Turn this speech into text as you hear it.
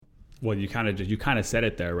Well, you kind of said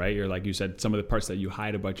it there, right? You're like, you said some of the parts that you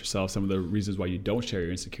hide about yourself, some of the reasons why you don't share your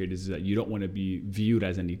insecurities is that you don't want to be viewed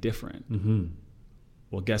as any different. Mm-hmm.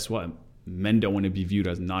 Well, guess what? Men don't want to be viewed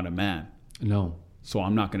as not a man. No. So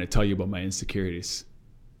I'm not going to tell you about my insecurities,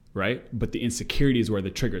 right? But the insecurity is where the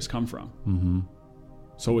triggers come from. Mm-hmm.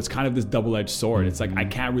 So it's kind of this double-edged sword. It's like, I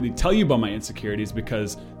can't really tell you about my insecurities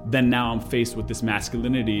because then now I'm faced with this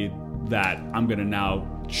masculinity that I'm going to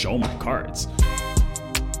now show my cards.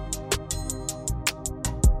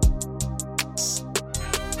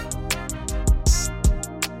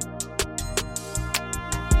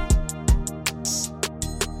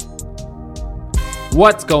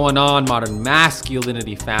 What's going on, Modern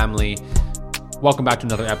Masculinity family? Welcome back to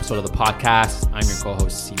another episode of the podcast. I'm your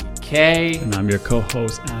co-host, CBK. And I'm your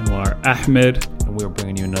co-host, Anwar Ahmed. And we're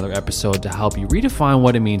bringing you another episode to help you redefine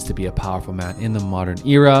what it means to be a powerful man in the modern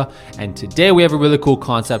era. And today we have a really cool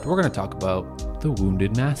concept. We're going to talk about the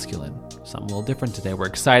wounded masculine. Something a little different today. We're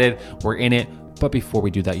excited. We're in it. But before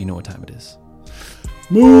we do that, you know what time it is.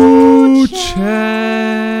 Mood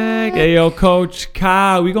check. Hey, yo, Coach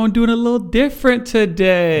Kyle, we gonna do it a little different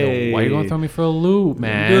today. Yo, why are you gonna throw me for a loop,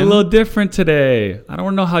 man? Do it a little different today. I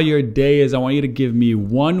don't know how your day is. I want you to give me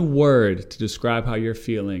one word to describe how you're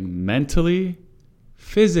feeling mentally,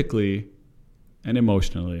 physically, and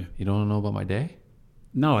emotionally. You don't want to know about my day?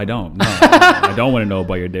 No, I don't. No, I don't want to know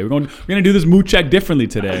about your day. We're gonna do this mood check differently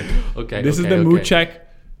today. Okay. This is the mood check.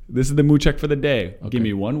 This is the mood check for the day. Okay. Give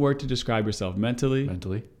me one word to describe yourself mentally,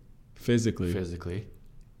 physically,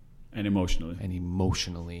 and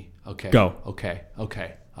emotionally. Okay. Go. Okay.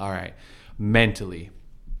 All right. Mentally,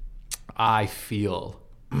 I feel.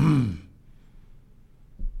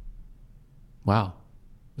 Wow.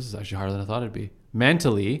 This is actually harder than I thought it'd be.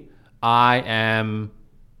 Mentally, I am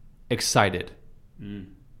excited.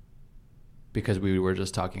 Because we were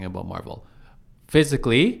just talking about Marvel.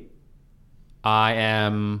 Physically, I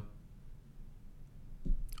am...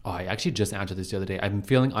 Oh, I actually just answered this the other day. I'm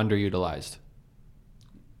feeling underutilized.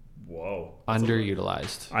 Whoa.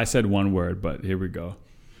 Underutilized. I said one word, but here we go.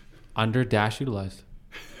 Under-utilized.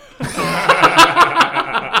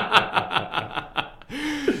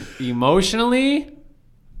 Emotionally?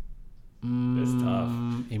 It's tough.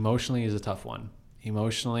 Emotionally is a tough one.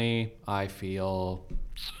 Emotionally, I feel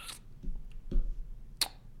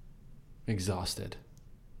exhausted.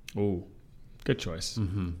 Ooh, good choice.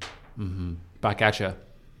 Back at you.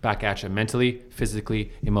 Mentally,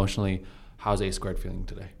 physically, emotionally. How's A squared feeling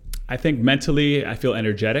today? I think mentally, I feel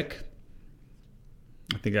energetic.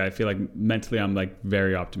 I feel like mentally, I'm like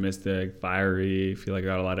very optimistic, fiery. Feel like I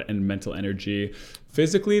got a lot of mental energy.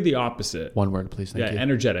 Physically, the opposite. One word, please. Thank you.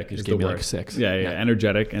 Energetic is the word. Like 6. Yeah,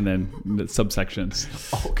 energetic, and then the subsections.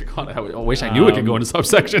 Oh God, I wish I knew it could go into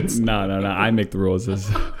subsections. No. I make the rules.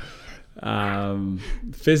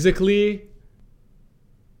 Physically.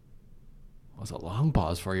 That was a long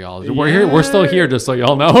pause for y'all. We're here. We're still here, just so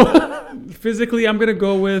y'all know. Physically, I'm gonna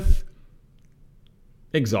go with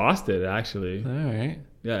exhausted. Actually, All right.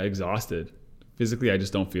 yeah, exhausted. Physically, I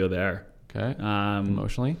just don't feel there. Okay.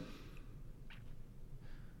 Emotionally,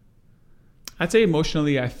 I'd say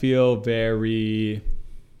emotionally, I feel very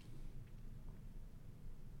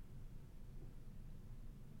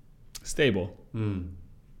stable. I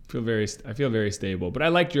feel very stable. But I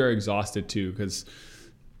liked your exhausted too, because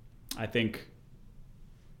I think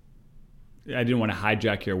I didn't want to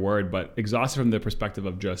hijack your word, but exhausted from the perspective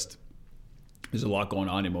of just there's a lot going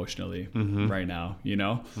on emotionally right now, you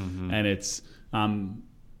know, and it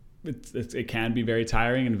can be very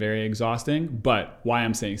tiring and very exhausting. But why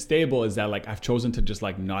I'm saying stable is that like I've chosen to just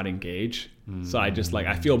like not engage. So I just like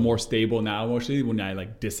I feel more stable now emotionally when I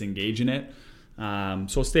like disengage in it.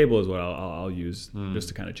 So stable is what I'll use just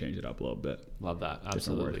to kind of change it up a little bit. love that.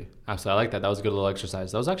 Absolutely. I like that. That was a good little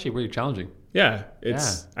exercise. That was actually really challenging. Yeah,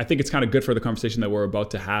 I think it's kind of good for the conversation that we're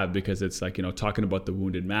about to have, because it's like, you know, talking about the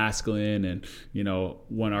wounded masculine and, you know,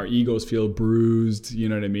 when our egos feel bruised, you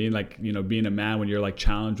know what I mean? Like, you know, being a man, when you're like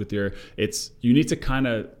challenged with you need to kind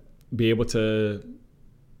of be able to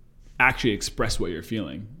actually express what you're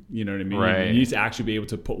feeling. You know what I mean? Right. You need to actually be able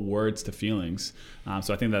to put words to feelings.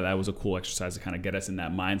 So I think that was a cool exercise to kind of get us in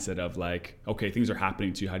that mindset of like, okay, things are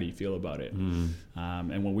happening to you. How do you feel about it? And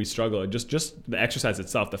when we struggle, just the exercise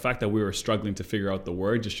itself, the fact that we were struggling to figure out the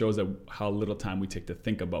word just shows that how little time we take to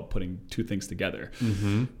think about putting two things together.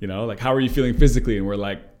 You know, like, how are you feeling physically? And we're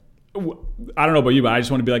like, I don't know about you, but I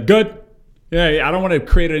just want to be like, good. Yeah, I don't want to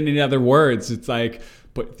create any other words. It's like,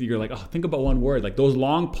 but you're like, oh, think about one word. Like those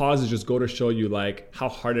long pauses just go to show you like how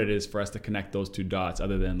hard it is for us to connect those two dots,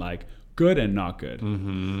 other than like good and not good.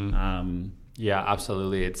 Yeah,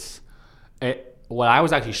 absolutely. What I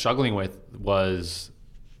was actually struggling with was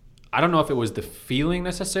I don't know if it was the feeling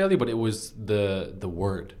necessarily, but it was the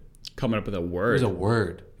word. Coming up with a word. It was a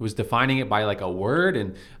word. It was defining it by like a word.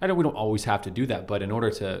 And we don't always have to do that, but in order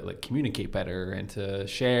to like communicate better and to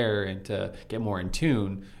share and to get more in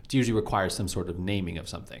tune, it usually requires some sort of naming of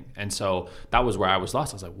something. And so that was where I was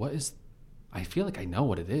lost. I was like, I feel like I know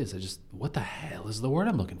what it is. What the hell is the word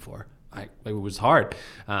I'm looking for? It was hard.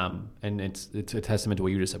 And it's a testament to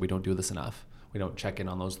what you just said. We don't do this enough. We don't check in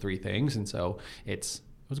on those three things. And so it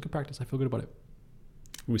was a good practice. I feel good about it.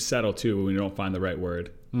 We settle too when we don't find the right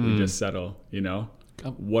word. We just settle,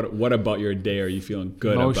 What about your day are you feeling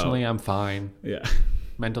good about? Emotionally, I'm fine. Yeah.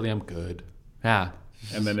 Mentally, I'm good. Yeah.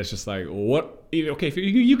 And then it's just like, what? Okay, if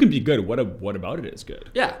you can be good. What about it is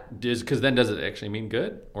good? Yeah. Because then does it actually mean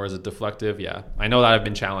good? Or is it deflective? Yeah. I know that I've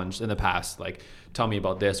been challenged in the past. Like, tell me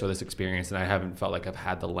about this or this experience. And I haven't felt like I've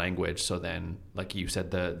had the language. So then, like you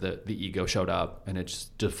said, the ego showed up and it's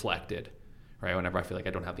deflected. Right? Whenever I feel like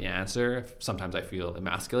I don't have the answer, sometimes I feel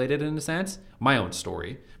emasculated in a sense, my own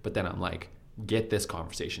story. But then I'm like, get this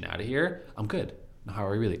conversation out of here. I'm good. No, how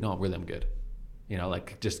are we really? No, really, I'm good.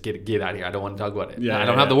 Like just get out of here. I don't want to talk about it. I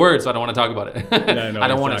don't have the words, so I don't want to talk about it. I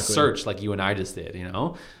don't want to search like you and I just did,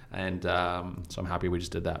 And so I'm happy we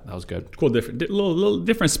just did that. That was good. Cool, little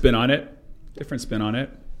different spin on it.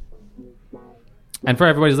 And for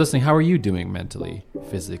everybody who's listening, how are you doing mentally,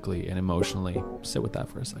 physically, and emotionally? Sit with that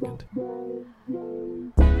for a second.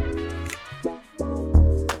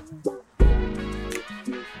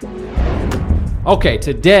 Okay,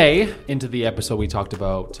 today, into the episode, we talked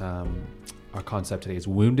about our concept today is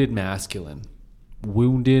wounded masculine.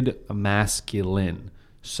 Wounded masculine.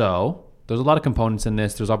 So, there's a lot of components in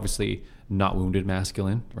this. There's obviously not wounded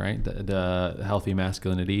masculine, right? The healthy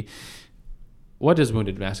masculinity. What does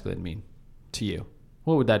wounded masculine mean to you?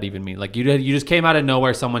 What would that even mean? Like you just came out of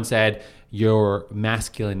nowhere, someone said, your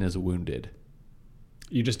masculine is wounded.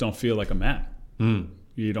 You just don't feel like a man.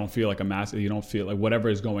 You don't feel like a masculine. You don't feel like whatever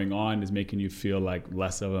is going on is making you feel like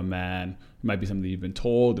less of a man. It might be something you've been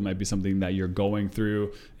told. It might be something that you're going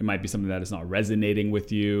through. It might be something that is not resonating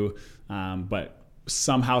with you. But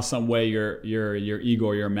somehow, some way, your ego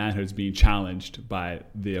or your manhood is being challenged by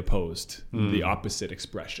the opposite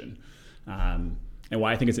expression. And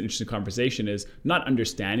why I think it's an interesting conversation is not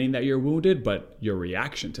understanding that you're wounded, but your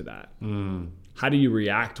reaction to that. How do you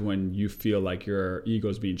react when you feel like your ego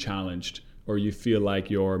is being challenged or you feel like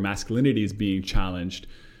your masculinity is being challenged?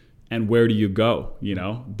 And where do you go?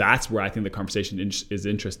 That's where I think the conversation is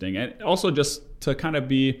interesting. And also just to kind of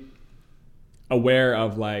be aware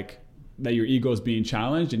of like that your ego is being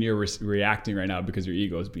challenged and you're reacting right now because your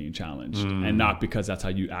ego is being challenged and not because that's how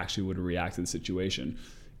you actually would react to the situation.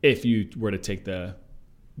 If you were to take the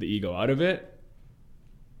ego out of it,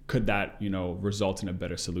 could that, result in a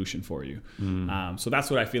better solution for you? So that's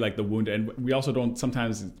what I feel like the wound. And we also don't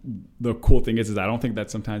sometimes, the cool thing is I don't think that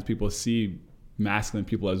sometimes people see masculine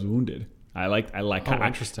people as wounded.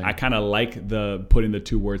 Interesting. I kind of like the putting the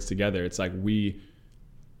two words together. It's like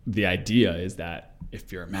the idea is that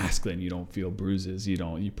if you're masculine, you don't feel bruises,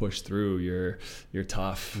 you push through, you're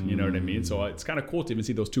tough, you know what I mean? So it's kind of cool to even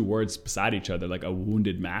see those two words beside each other, like a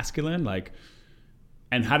wounded masculine, like,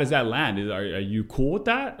 and how does that land? Are you cool with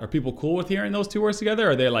that? Are people cool with hearing those two words together?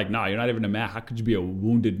 Or are they like, nah, you're not even a man. How could you be a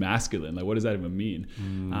wounded masculine? Like, what does that even mean?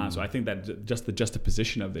 So I think that just the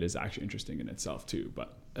juxtaposition of it is actually interesting in itself too.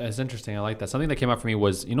 But it's interesting. I like that. Something that came up for me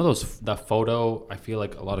was, that photo I feel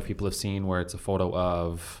like a lot of people have seen where it's a photo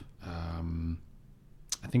of,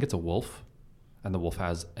 I think it's a wolf, and the wolf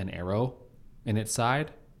has an arrow in its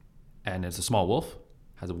side, and it's a small wolf,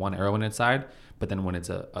 has one arrow in its side. But then when it's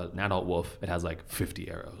an adult wolf, it has like 50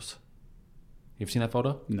 arrows. You've seen that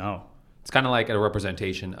photo? No. It's kind of like a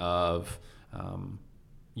representation of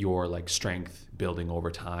your like strength building over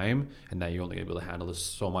time, and that you're only able to handle this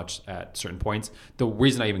so much at certain points. The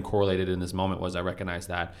reason I even correlated in this moment was I recognized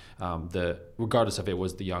that regardless if it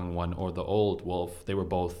was the young one or the old wolf, they were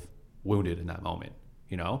both wounded in that moment.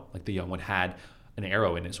 Like the young one had an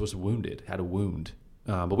arrow in it, so it was wounded, had a wound.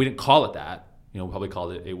 But we didn't call it that. We probably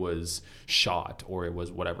called it was shot or it was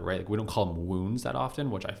whatever, right? Like we don't call them wounds that often,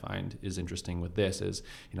 which I find is interesting with this is,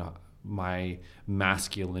 my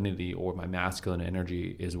masculinity or my masculine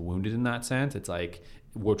energy is wounded in that sense. It's like,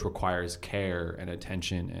 which requires care and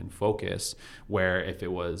attention and focus, where if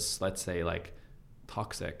it was, let's say like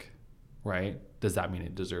toxic, right? Does that mean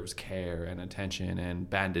it deserves care and attention and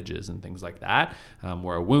bandages and things like that?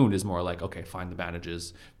 Where a wound is more like, okay, find the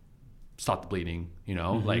bandages, stop the bleeding,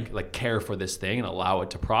 like care for this thing and allow it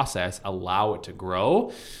to process, allow it to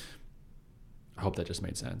grow. I hope that just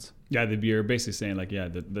made sense. Yeah, you're basically saying like,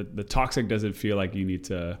 the toxic doesn't feel like you need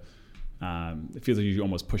to it feels like you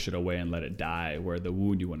almost push it away and let it die, where the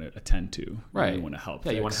wound you want to attend to, right? You want to help.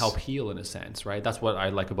 Yeah, you want to help heal in a sense, right? That's what I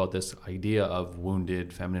like about this idea of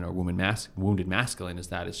wounded feminine or wounded masculine, is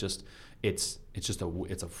that it's just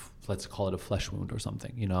let's call it a flesh wound or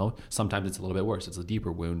something. You know, sometimes it's a little bit worse. It's a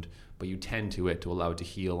deeper wound, but you tend to it to allow it to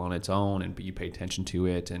heal on its own, and you pay attention to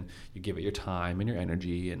it, and you give it your time and your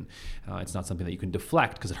energy, and it's not something that you can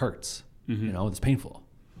deflect because it hurts. Mm-hmm. You know, it's painful.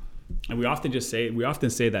 And we often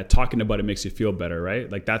say that talking about it makes you feel better, right?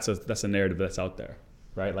 Like that's a narrative that's out there,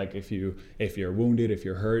 right? Like if you're wounded, if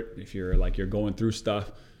you're hurt, if you're going through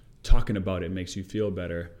stuff, talking about it makes you feel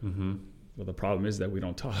better. Mm-hmm. Well, the problem is that we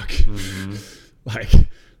don't talk. Mm-hmm.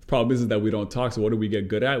 The problem is that we don't talk. So what do we get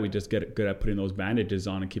good at? We just get good at putting those bandages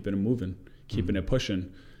on and keeping it moving, keeping it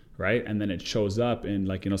pushing, right? And then it shows up in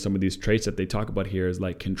some of these traits that they talk about here is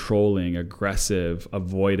like controlling, aggressive,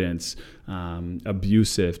 avoidance,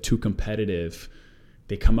 abusive, too competitive.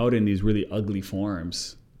 They come out in these really ugly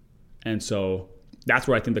forms. And so that's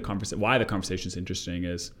where I think why the conversation is interesting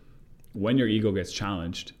is when your ego gets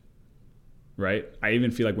challenged, right? I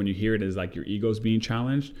even feel like when you hear it as like your ego's being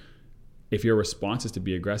challenged, if your response is to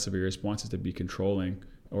be aggressive, or your response is to be controlling,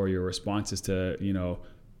 or your response is to,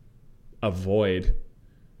 avoid,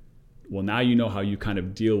 well, now you know how you kind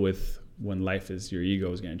of deal with when your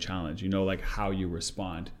ego is getting challenged, like how you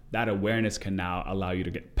respond. That awareness can now allow you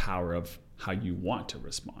to get power of how you want to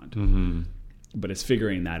respond. Mm-hmm. But it's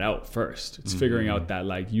figuring that out first. It's figuring out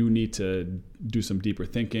that you need to do some deeper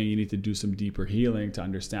thinking. You need to do some deeper healing to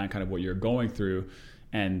understand kind of what you're going through.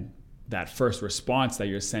 And that first response that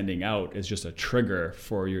you're sending out is just a trigger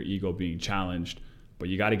for your ego being challenged. But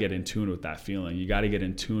you got to get in tune with that feeling. You got to get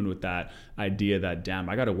in tune with that idea that, damn,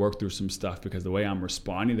 I got to work through some stuff because the way I'm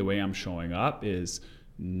responding, the way I'm showing up is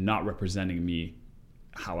not representing me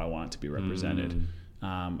how I want to be represented.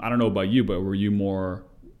 I don't know about you, but were you more,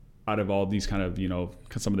 out of all these kind of,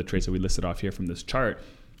 some of the traits that we listed off here from this chart,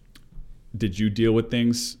 did you deal with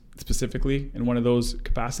things specifically in one of those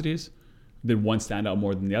capacities? Did one stand out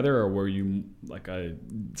more than the other, or were you like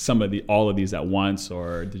all of these at once,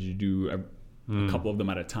 or did you do a couple of them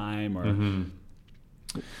at a time? Or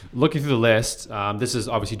looking through the list, this is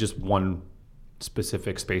obviously just one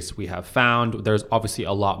specific space we have found. There's obviously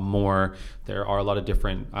a lot more. There are a lot of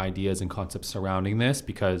different ideas and concepts surrounding this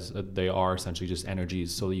because they are essentially just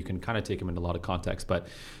energies, so you can kind of take them in a lot of context. But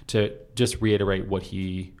to just reiterate what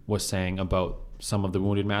he was saying about some of the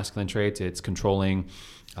wounded masculine traits, it's controlling,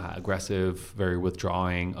 aggressive, very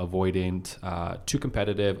withdrawing, avoidant, too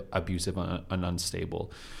competitive, abusive, and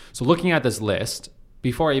unstable. So looking at this list,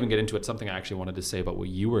 before I even get into it, something I actually wanted to say about what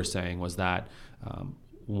you were saying was that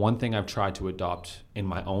one thing I've tried to adopt in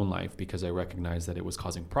my own life, because I recognize that it was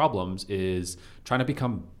causing problems, is trying to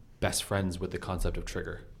become best friends with the concept of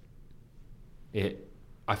trigger.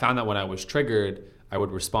 I found that when I was triggered, I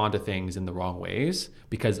would respond to things in the wrong ways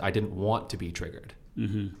because I didn't want to be triggered.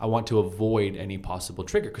 Mm-hmm. I want to avoid any possible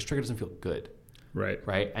trigger because trigger doesn't feel good.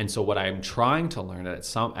 Right. And so what I'm trying to learn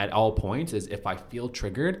at all points is if I feel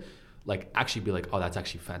triggered, actually be like, oh, that's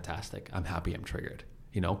actually fantastic. I'm happy I'm triggered.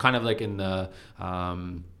 Kind of like in the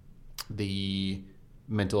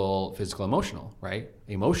mental, physical, emotional, right?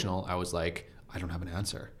 Emotional, I was like, I don't have an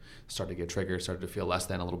answer. Started to get triggered, started to feel less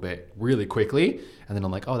than a little bit really quickly. And then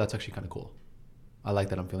I'm like, oh, that's actually kind of cool. I like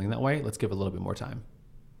that I'm feeling that way. Let's give it a little bit more time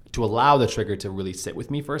to allow the trigger to really sit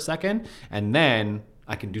with me for a second. And then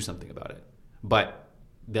I can do something about it. But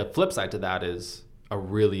the flip side to that is a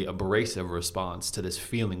really abrasive response to this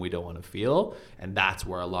feeling we don't want to feel. And that's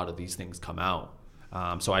where a lot of these things come out.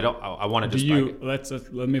 So I want to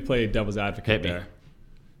just... Let me play devil's advocate there.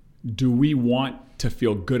 Do we want to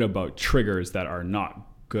feel good about triggers that are not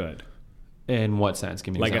good? In what sense?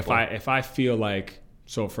 Give me an example. If I feel like,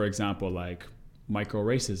 so for example, like micro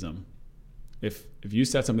racism, if you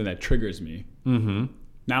said something that triggers me,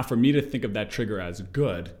 now for me to think of that trigger as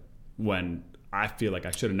good when I feel like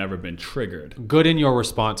I should have never been triggered. Good in your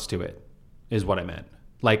response to it is what I meant.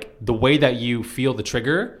 Like the way that you feel the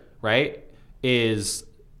trigger, right, is...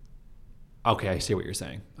 Okay, I see what you're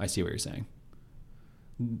saying.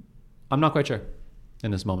 I'm not quite sure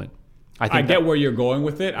in this moment. I get where you're going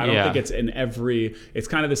with it. I don't think it's in every... It's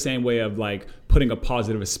kind of the same way of like putting a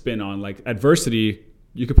positive spin on like adversity.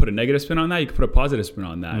 You could put a negative spin on that. You could put a positive spin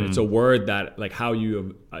on that. It's a word that like how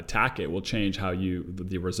you attack it will change how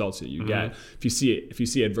the results that you get. If you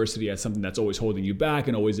see adversity as something that's always holding you back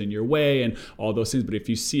and always in your way and all those things, but if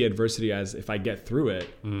you see adversity as if I get through it,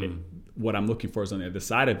 what I'm looking for is on the other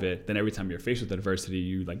side of it, then every time you're faced with adversity,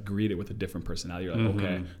 you like greet it with a different personality. You're like,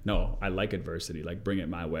 okay, no, I like adversity. Like bring it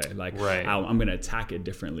my way. Like I'm going to attack it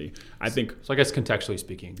differently. I think. So I guess contextually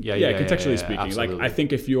speaking. Contextually speaking. Absolutely. Like I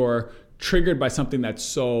think if you're triggered by something that's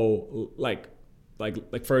so like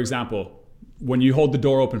for example, when you hold the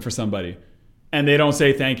door open for somebody and they don't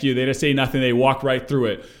say thank you, they just say nothing, they walk right through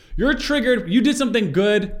it. You're triggered. You did something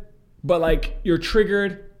good, but like you're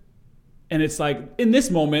triggered. And it's like, in this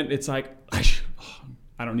moment, it's like,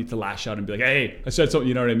 I don't need to lash out and be like, hey, I said something,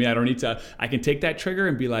 you know what I mean? I don't need to, I can take that trigger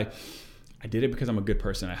and be like, I did it because I'm a good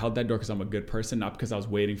person. I held that door because I'm a good person, not because I was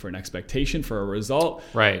waiting for an expectation for a result.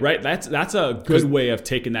 Right. That's a good way of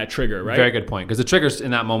taking that trigger, right? Very good point. Because the trigger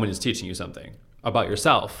in that moment is teaching you something about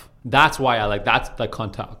yourself. That's why that's the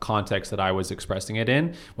context that I was expressing it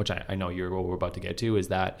in, which I know what we're about to get to, is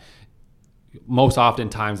that most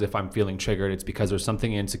oftentimes if I'm feeling triggered, it's because there's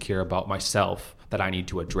something insecure about myself that I need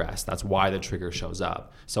to address. That's why the trigger shows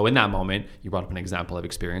up. So in that moment, you brought up an example of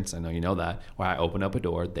experience. I know you know that, where I open up a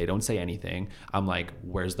door, they don't say anything. I'm like,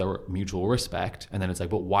 where's the mutual respect? And then it's like,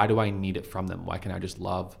 but why do I need it from them? Why can't I just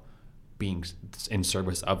love being in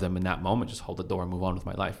service of them in that moment? Just hold the door and move on with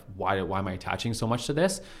my life. Why am I attaching so much to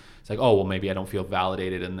this? It's like, oh, well, maybe I don't feel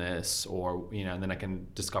validated in this, or, and then I can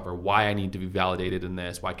discover why I need to be validated in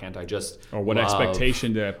this. Why can't I just or what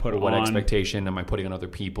expectation did I put on? What expectation am I putting on other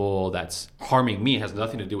people that's harming me? It has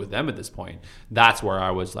nothing to do with them at this point. That's where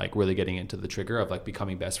I was like really getting into the trigger of like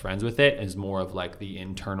becoming best friends with it, is more of like the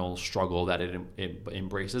internal struggle that it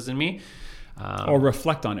embraces in me. Or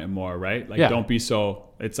reflect on it more, right? Like, don't be so,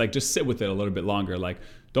 it's like, just sit with it a little bit longer. Like,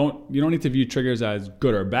 you don't need to view triggers as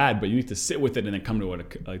good or bad, but you need to sit with it and then come to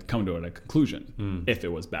a conclusion if it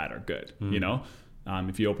was bad or good.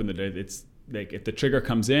 If you open the door, it's like, if the trigger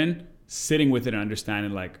comes in, sitting with it and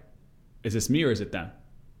understanding like, is this me or is it them?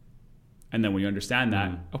 And then when you understand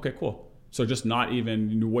that, okay, cool. So just not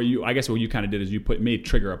even what you kind of did is you made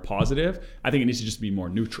trigger a positive. I think it needs to just be more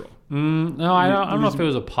neutral. No, I don't know if it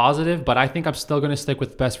was a positive, but I think I'm still going to stick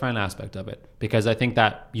with the best friend aspect of it, because I think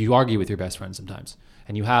that you argue with your best friend sometimes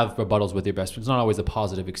and you have rebuttals with your best friend. It's not always a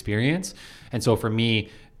positive experience. And so for me,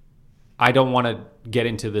 I don't want to get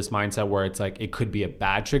into this mindset where it's like it could be a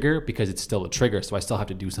bad trigger, because it's still a trigger. So I still have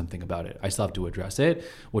to do something about it. I still have to address it,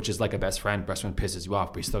 which is like a best friend. Best friend pisses you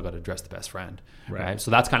off, but you still got to address the best friend. Right?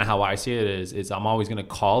 So that's kind of how I see it is I'm always going to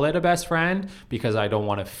call it a best friend, because I don't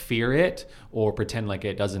want to fear it or pretend like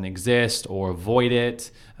it doesn't exist or avoid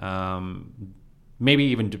it.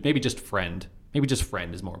 Maybe just friend. Maybe just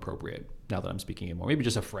friend is more appropriate now that I'm speaking it more. Maybe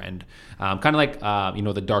just a friend. Kind of like,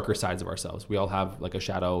 the darker sides of ourselves. We all have like a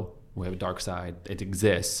shadow. We have a dark side. It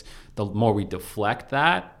exists. The more we deflect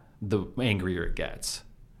that, the angrier it gets.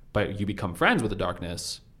 But you become friends with the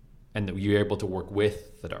darkness, and you're able to work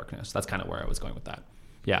with the darkness. That's kind of where I was going with that.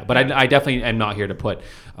 Yeah, but I definitely am not here to put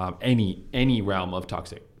any realm of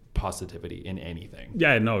toxic positivity in anything.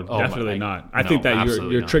 Yeah, no, definitely not. I think that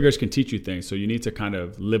your triggers can teach you things, so you need to kind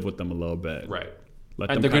of live with them a little bit. Right.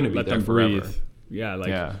 They're going to be there forever.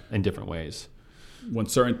 Yeah, in different ways. When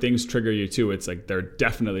certain things trigger you too, it's like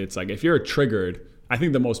it's like if you're triggered, I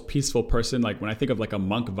think the most peaceful person, like when I think of like a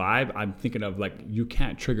monk vibe, I'm thinking of like, you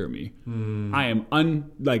can't trigger me. I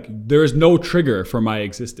am there's no trigger for my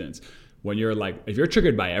existence. When you're like, if you're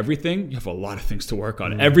triggered by everything, you have a lot of things to work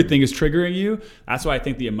on. Everything is triggering you. That's why I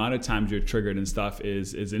think the amount of times you're triggered and stuff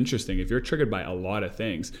is interesting. If you're triggered by a lot of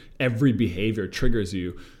things, every behavior triggers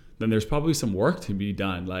you, then there's probably some work to be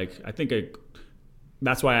done. Like, I think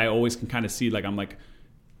that's why I always can kind of see, like, I'm like,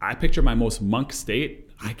 I picture my most monk state.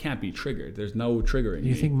 I can't be triggered. There's no triggering.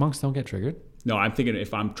 You think monks don't get triggered? No, I'm thinking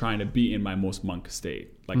if I'm trying to be in my most monk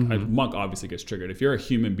state. Like, a monk obviously gets triggered. If you're a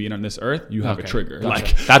human being on this earth, you have a trigger. Gotcha.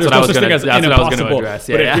 Like, that's what I was going to address.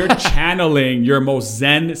 Yeah, but if you're channeling your most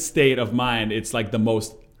zen state of mind, it's like the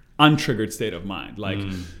most untriggered state of mind. Like,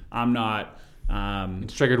 I'm not...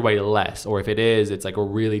 it's triggered way less. Or if it is, it's like a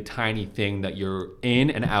really tiny thing that you're in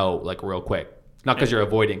and out like real quick. Not because you're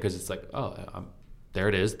avoiding, because it's like, there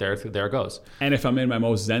it is. There it goes. And if I'm in my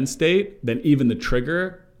most zen state, then even the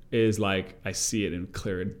trigger is like, I see it in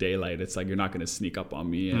clear daylight. It's like, you're not going to sneak up on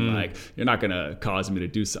me and like, you're not going to cause me to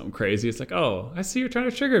do something crazy. It's like, oh, I see you're trying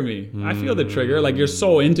to trigger me. I feel the trigger. Like, you're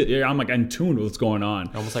so into it. I'm like in tune with what's going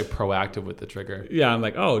on. Almost like proactive with the trigger. Yeah. I'm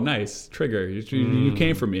like, oh, nice trigger. You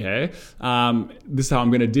came for me. Hey, this is how I'm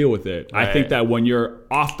going to deal with it. Right. I think that when you're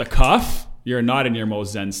off the cuff, you're not in your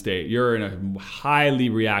most zen state. You're in a highly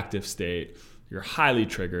reactive state. You're highly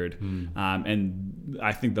triggered. And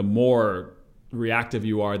I think the more reactive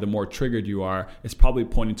you are, the more triggered you are, it's probably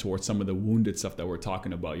pointing towards some of the wounded stuff that we're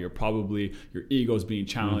talking about. Your ego's being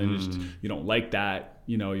challenged. You don't like that.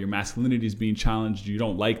 Your masculinity is being challenged. You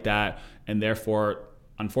don't like that. And therefore,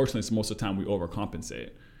 unfortunately, so most of the time we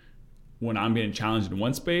overcompensate. When I'm getting challenged in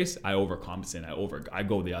one space, I overcompensate. I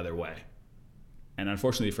go the other way. And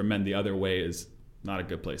unfortunately for men, the other way is not a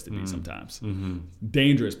good place to be sometimes.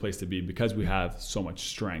 Dangerous place to be, because we have so much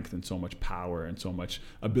strength and so much power and so much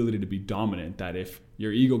ability to be dominant, that if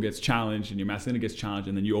your ego gets challenged and your masculinity gets challenged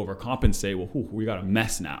and then you overcompensate, well, we got a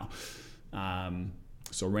mess now.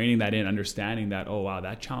 So reining that in, understanding that, oh wow,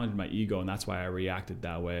 that challenged my ego and that's why I reacted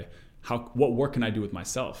that way. What work can I do with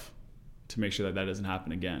myself to make sure that doesn't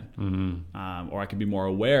happen again? Or I can be more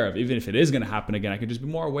aware of, even if it is going to happen again, I can just be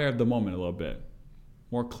more aware of the moment a little bit,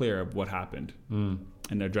 more clear of what happened,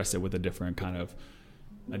 and address it with a different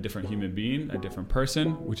human being, a different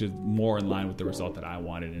person, which is more in line with the result that I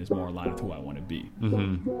wanted and is more in line with who I want to be.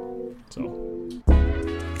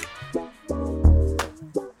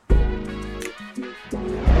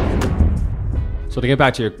 So to get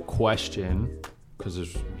back to your question, because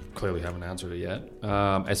there's clearly haven't answered it yet.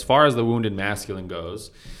 As far as the wounded masculine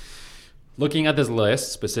goes, looking at this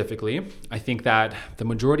list specifically, I think that the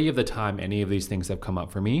majority of the time any of these things that have come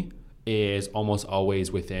up for me is almost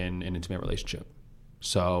always within an intimate relationship.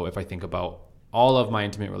 So if I think about all of my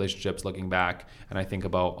intimate relationships looking back, and I think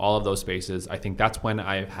about all of those spaces, I think that's when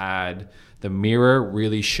I've had the mirror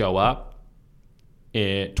really show up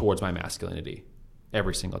towards my masculinity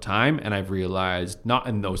every single time. And I've realized, I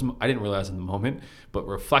didn't realize in the moment, but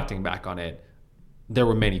reflecting back on it, there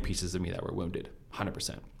were many pieces of me that were wounded,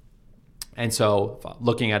 100%. And so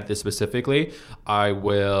looking at this specifically, I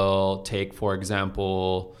will take, for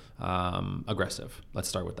example, aggressive. Let's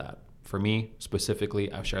start with that. For me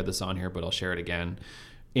specifically, I've shared this on here, but I'll share it again.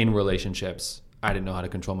 In relationships, I didn't know how to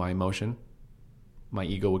control my emotion. My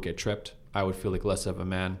ego would get tripped. I would feel like less of a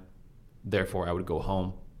man. Therefore, I would go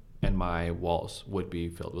home and my walls would be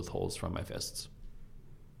filled with holes from my fists.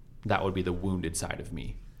 That would be the wounded side of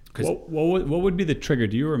me. What would be the trigger?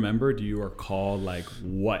 Do you remember? Do you recall like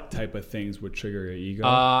what type of things would trigger your ego?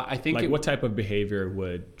 I think like what type of behavior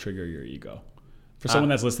would trigger your ego? For someone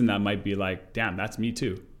that's listening, that might be like, damn, that's me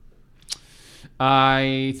too.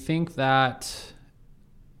 I think that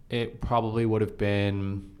it probably would have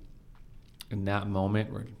been in that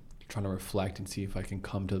moment where trying to reflect and see if I can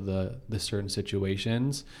come to the certain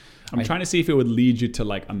situations. I'm trying to see if it would lead you to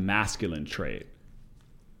like a masculine trait.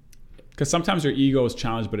 Because sometimes your ego is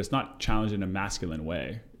challenged, but it's not challenged in a masculine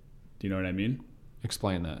way. Do you know what I mean?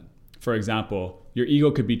 Explain that. For example, your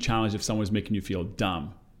ego could be challenged if someone's making you feel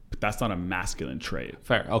dumb, but that's not a masculine trait.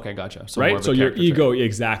 Fair. Okay, gotcha. So right? So your ego, trait.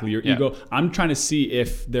 Exactly. Your ego, I'm trying to see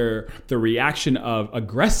if the reaction of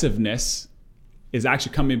aggressiveness is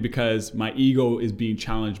actually coming because my ego is being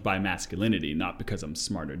challenged by masculinity, not because I'm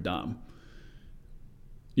smart or dumb.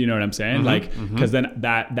 You know what I'm saying? Because then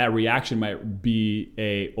that reaction might be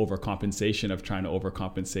a overcompensation of trying to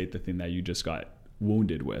overcompensate the thing that you just got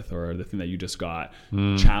wounded with, or the thing that you just got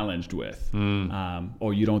challenged with.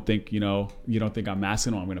 Or you don't think I'm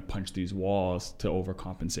masculine. I'm going to punch these walls to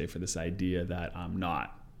overcompensate for this idea that I'm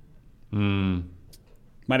not.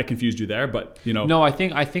 Might have confused you there, but No, I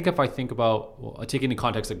think if I think about taking into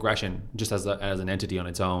context aggression just as an entity on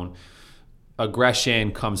its own,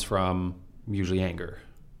 aggression comes from usually anger,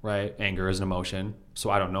 right? Anger is an emotion, so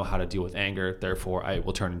I don't know how to deal with anger. Therefore, I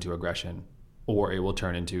will turn into aggression, or it will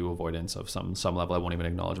turn into avoidance of some level. I won't even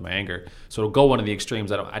acknowledge my anger. So it'll go one of the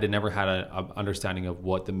extremes. I never had an understanding of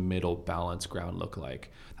what the middle balance ground looked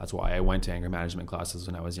like. That's why I went to anger management classes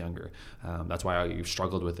when I was younger. That's why I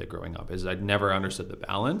struggled with it growing up, is I'd never understood the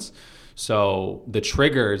balance. So the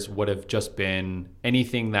triggers would have just been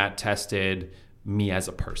anything that tested me as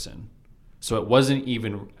a person. So it wasn't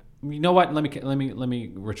even, you know what? Let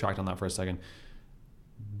me retract on that for a second.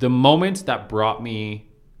 The moment that brought me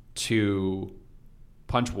to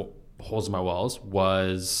punch holes in my walls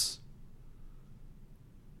was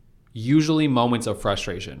usually moments of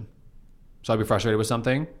frustration. So I'd be frustrated with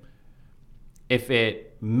something. If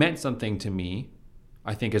it meant something to me,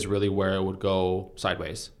 I think is really where it would go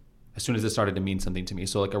sideways. As soon as it started to mean something to me.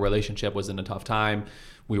 So like a relationship was in a tough time.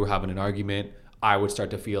 We were having an argument. I would start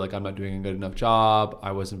to feel like I'm not doing a good enough job.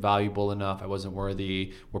 I wasn't valuable enough. I wasn't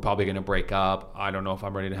worthy. We're probably going to break up. I don't know if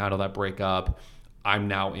I'm ready to handle that breakup. I'm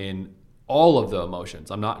now in all of the emotions.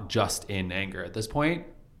 I'm not just in anger at this point.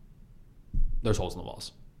 There's holes in the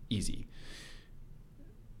walls. Easy.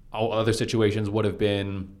 All other situations would have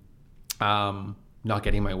been not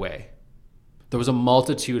getting my way. there was a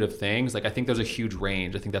multitude of things. Like, I think there's a huge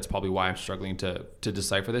range. I think that's probably why I'm struggling to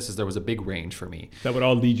decipher this, is there was a big range for me. That would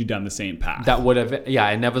all lead you down the same path. That would have,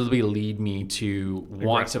 inevitably lead me to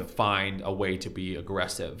want to find a way to be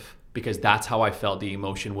aggressive, because that's how I felt the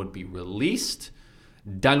emotion would be released,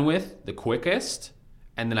 done with the quickest,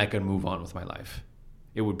 and then I could move on with my life.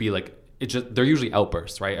 It would be like, they're usually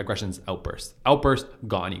outbursts, right? Aggression's outbursts. Outburst,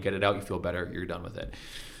 gone. You get it out, you feel better, you're done with it.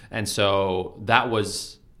 And so that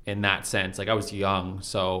was, in that sense, like, I was young,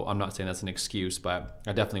 so I'm not saying that's an excuse, but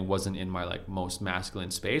I definitely wasn't in my like most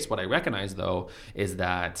masculine space. What I recognize though is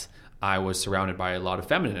that I was surrounded by a lot of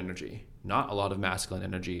feminine energy, not a lot of masculine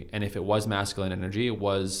energy. And if it was masculine energy, it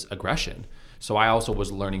was aggression. So I also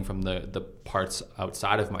was learning from the parts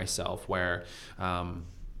outside of myself where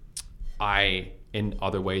I, in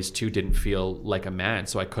other ways too, didn't feel like a man.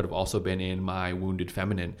 So I could have also been in my wounded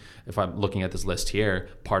feminine. If I'm looking at this list here,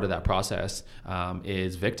 part of that process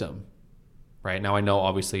is victim. Right now, I know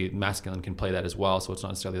obviously masculine can play that as well, so it's not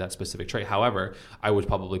necessarily that specific trait. However, I was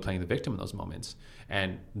probably playing the victim in those moments,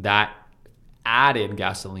 and that added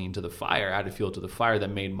gasoline to the fire, added fuel to the fire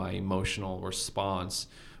that made my emotional response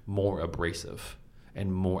more abrasive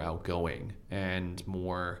and more outgoing and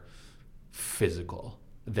more physical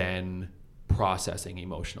than processing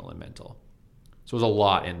emotional and mental. So there's a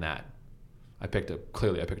lot in that. I picked a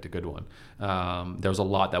good one. There was a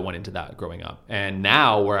lot that went into that growing up. And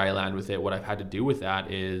now where I land with it, what I've had to do with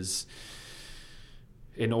that is,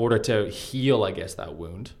 in order to heal, I guess, that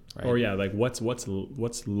wound. Right? Or yeah, like what's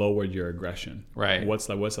lowered your aggression? Right. What's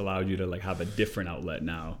allowed you to like have a different outlet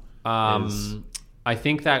now? I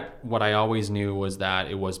think that what I always knew was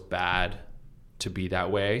that it was bad to be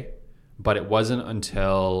that way, but it wasn't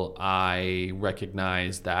until I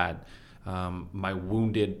recognized that my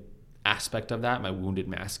wounded aspect of that, my wounded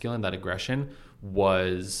masculine, that aggression,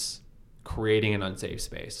 was creating an unsafe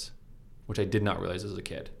space, which I did not realize as a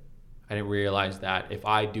kid. I didn't realize that if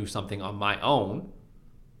I do something on my own,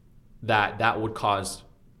 that would cause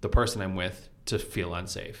the person I'm with to feel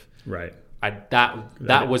unsafe. Right.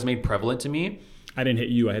 That was made prevalent to me. I didn't hit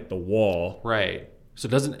you, I hit the wall. Right. So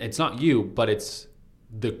it's not you, but it's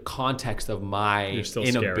the context of my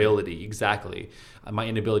inability. Scary. Exactly. My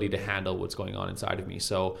inability to handle what's going on inside of me.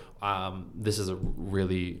 So this is a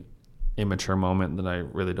really immature moment that I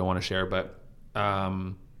really don't want to share, but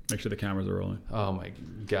make sure the cameras are rolling. Oh my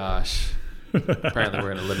gosh. Apparently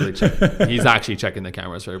we're going to literally check. He's actually checking the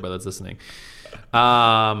cameras for everybody that's listening.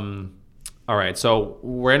 All right. So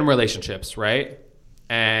we're in relationships, right?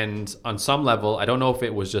 And on some level, I don't know if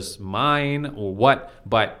it was just mine or what,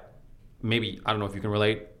 but maybe, I don't know if you can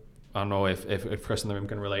relate. I don't know if Chris in the room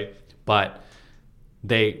can relate, but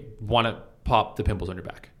they want to pop the pimples on your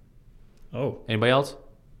back. Oh. Anybody else?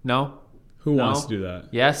 No? Who wants to do that?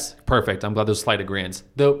 Yes? Perfect. I'm glad there's slight agreements.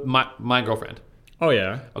 My girlfriend. Oh,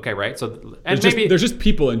 yeah. Okay, right? So, there's just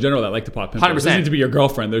people in general that like to pop pimples. 100%. It doesn't need to be your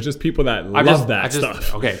girlfriend. There's just people that love that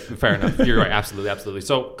stuff. Okay, fair enough. You're right. Absolutely.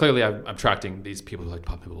 So clearly I'm attracting these people who like to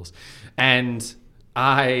pop pimples. And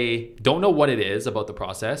I don't know what it is about the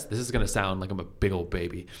process. This is going to sound like I'm a big old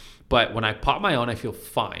baby. But when I pop my own, I feel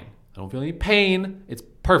fine. I don't feel any pain. It's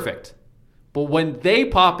perfect. But when they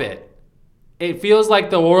pop it, it feels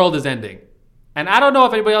like the world is ending. And I don't know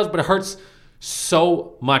if anybody else, but it hurts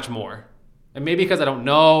so much more. And maybe because I don't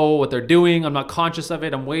know what they're doing, I'm not conscious of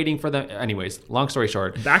it, I'm waiting for them. Anyways, long story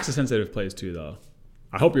short. Back's a sensitive place too, though.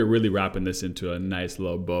 I hope you're really wrapping this into a nice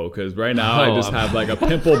little bow, because right now I just have like a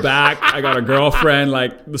pimple back. I got a girlfriend.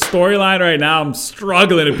 Like the storyline right now, I'm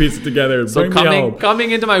struggling to piece it together. So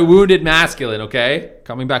coming into my wounded masculine, okay?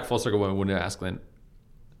 Coming back full circle with wounded masculine.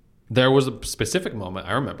 There was a specific moment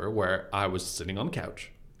I remember where I was sitting on the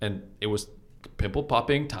couch and it was pimple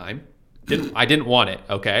popping time. I didn't want it,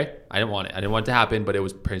 okay? I didn't want it to happen, but it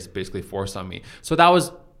was basically forced on me. So that was,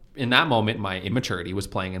 in that moment, my immaturity was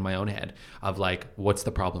playing in my own head of like, what's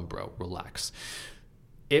the problem, bro? Relax.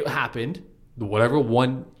 It happened. Whatever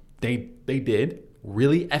one they did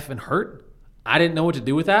really effing hurt. I didn't know what to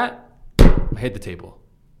do with that. I hit the table.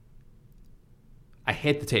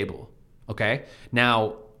 Okay?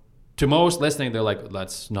 Now, to most listening, they're like,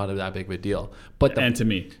 that's not that big of a deal. And to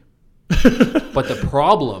me. But the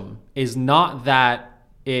problem is not that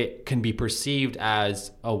it can be perceived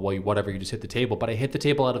as, oh, well, whatever, you just hit the table. But I hit the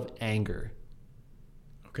table out of anger.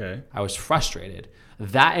 Okay. I was frustrated.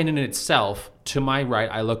 That in and itself, to my right,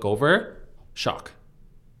 I look over, shock.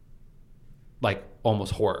 Like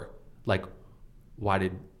almost horror. Like,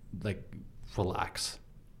 relax.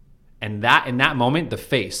 And that in that moment, the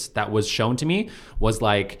face that was shown to me was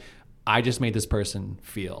like, I just made this person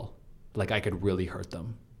feel like I could really hurt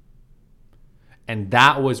them. And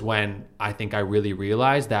that was when I think I really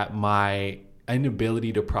realized that my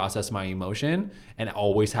inability to process my emotion and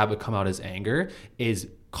always have it come out as anger is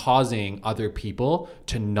causing other people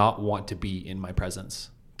to not want to be in my presence,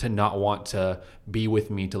 to not want to be with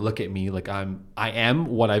me, to look at me like I am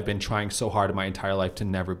what I've been trying so hard in my entire life to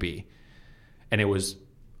never be. And it was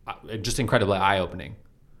just incredibly eye-opening.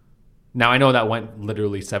 Now I know that went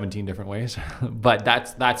literally 17 different ways, but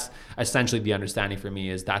that's essentially the understanding for me,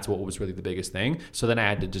 is that's what was really the biggest thing. So then I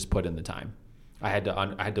had to just put in the time. I had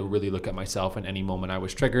to really look at myself, and any moment I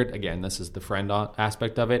was triggered, again, this is the friend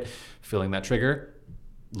aspect of it, feeling that trigger,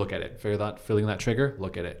 look at it. Feeling that trigger,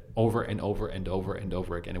 look at it over and over and over and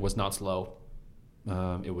over again. It was not slow.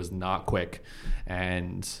 It was not quick.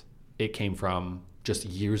 And it came from just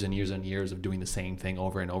years and years and years of doing the same thing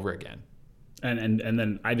over and over again. And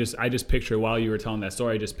then I just picture, while you were telling that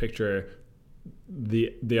story, I just picture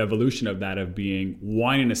the evolution of that, of being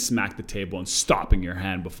wanting to smack the table and stopping your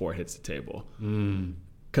hand before it hits the table.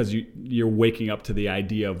 Because you're waking up to the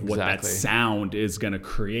idea of what that sound is going to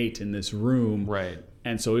create in this room. Right.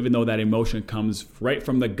 And so even though that emotion comes right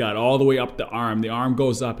from the gut all the way up the arm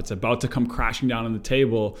goes up, it's about to come crashing down on the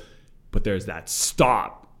table, but there's that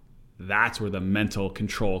stop. That's where the mental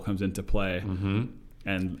control comes into play. Mm-hmm.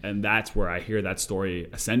 And that's where I hear that story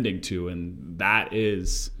ascending to. And that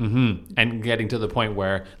is... Mm-hmm. And getting to the point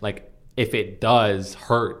where, like, if it does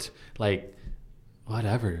hurt, like,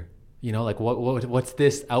 whatever. You know, like what's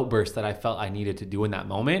this outburst that I felt I needed to do in that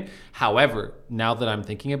moment? However, now that I'm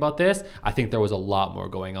thinking about this, I think there was a lot more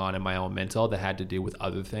going on in my own mental that had to do with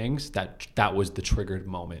other things. That was the triggered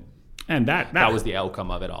moment. And that was the outcome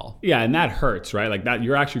of it all. Yeah, and that hurts, right? Like that,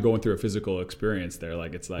 you're actually going through a physical experience there.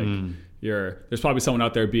 Like it's like there's probably someone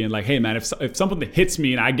out there being like, hey man, if something hits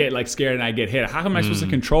me and I get like scared and I get hit, how am I supposed to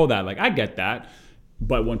control that? Like I get that.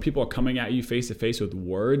 But when people are coming at you face to face with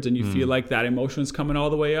words and you feel like that emotion is coming all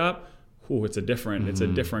the way up, it's a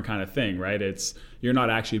different kind of thing, right? You're not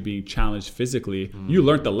actually being challenged physically. You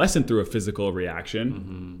learned the lesson through a physical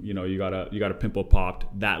reaction. You know, you got a pimple popped.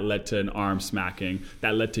 That led to an arm smacking.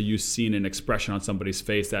 That led to you seeing an expression on somebody's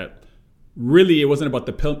face that really, it wasn't about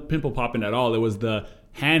the pimple popping at all. It was the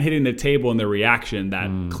hand hitting the table and the reaction that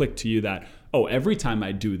clicked to you that, oh, every time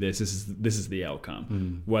I do this is the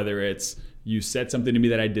outcome. Whether it's you said something to me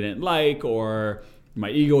that I didn't like, or my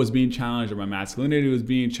ego was being challenged, or my masculinity was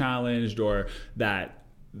being challenged, or that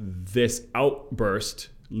this outburst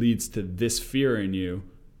leads to this fear in you,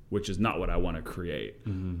 which is not what I want to create.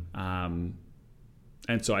 And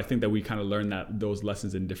so I think that we kind of learn those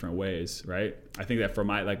lessons in different ways, right? I think that for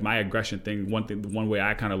my aggression thing, one way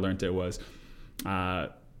I kind of learned it was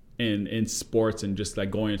in sports, and just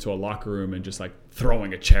like going into a locker room and just like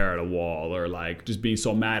throwing a chair at a wall, or like just being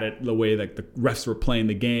so mad at the way like the refs were playing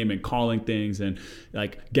the game and calling things, and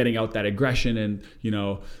like getting out that aggression. And you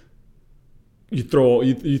know, you throw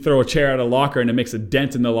a chair at a locker and it makes a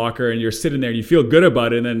dent in the locker, and you're sitting there and you feel good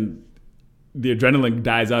about it, and then the adrenaline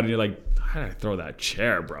dies out and you're like, how did I throw that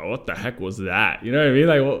chair, bro? What the heck was that? You know what I mean?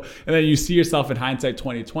 Like, well, and then you see yourself in hindsight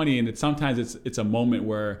 2020, and sometimes it's a moment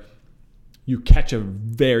where you catch a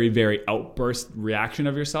very, very outburst reaction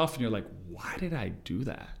of yourself, and you're like, why did I do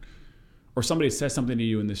that? Or somebody says something to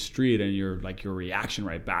you in the street, and you're like, your reaction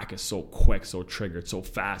right back is so quick, so triggered, so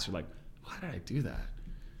fast. You're like, why did I do that?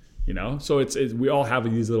 You know? So it's we all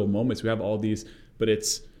have these little moments. We have all these, but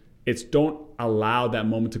it's don't allow that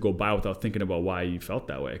moment to go by without thinking about why you felt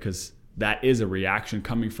that way, because that is a reaction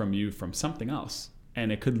coming from you from something else. And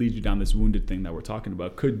it could lead you down this wounded thing that we're talking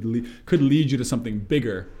about. Could lead you to something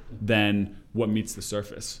bigger than what meets the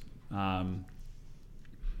surface. And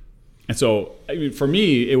so, I mean, for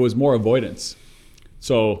me, it was more avoidance.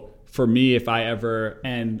 So for me,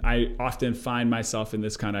 and I often find myself in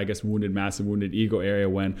this kind of, I guess, wounded mass and wounded ego area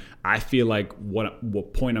when I feel like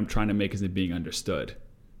what point I'm trying to make isn't being understood.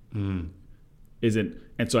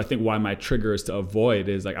 And so I think why my trigger is to avoid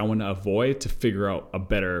is like, I want to avoid to figure out a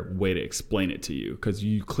better way to explain it to you, because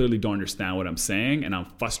you clearly don't understand what I'm saying, and I'm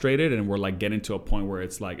frustrated, and we're like getting to a point where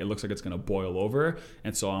it's like, it looks like it's going to boil over.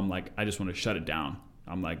 And so I'm like, I just want to shut it down.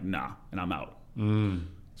 I'm like, nah, and I'm out.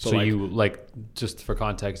 So like, you like, just for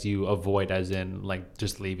context, you avoid as in like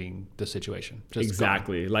just leaving the situation. Just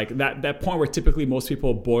exactly. Gone. Like that point where typically most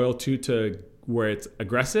people boil to where it's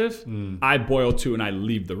aggressive, I boil to and I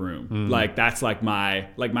leave the room. Like that's like my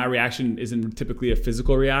reaction isn't typically a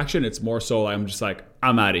physical reaction. It's more so I'm just like,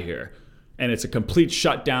 I'm out of here. And it's a complete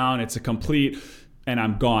shutdown. And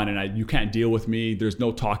I'm gone, and you can't deal with me. There's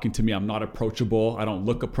no talking to me. I'm not approachable. I don't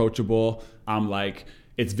look approachable. I'm like,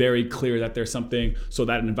 it's very clear that there's something. So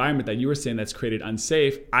that environment that you were saying that's created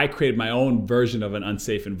unsafe, I created my own version of an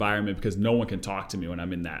unsafe environment because no one can talk to me when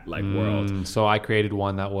I'm in that like world. So I created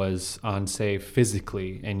one that was unsafe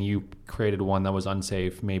physically, and you created one that was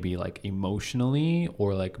unsafe maybe like emotionally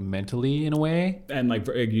or like mentally in a way. And like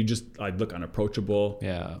you just, I look unapproachable.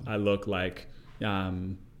 Yeah. I look like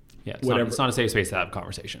It's not a safe space to have a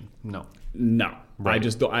conversation. No. Right. I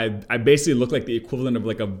just don't. I basically look like the equivalent of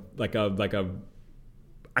like a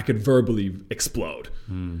I could verbally explode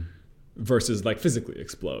versus like physically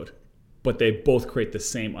explode, but they both create the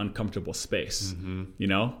same uncomfortable space, you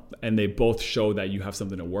know, and they both show that you have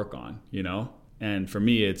something to work on, you know. And for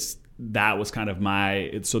me, that was kind of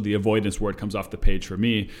so the avoidance word comes off the page for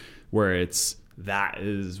me, where that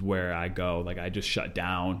is where I go. Like I just shut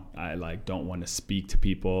down. I like don't want to speak to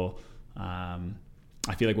people.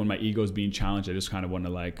 I feel like when my ego is being challenged, I just kind of want to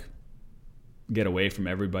like get away from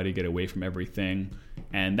everybody, get away from everything.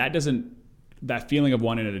 And that feeling of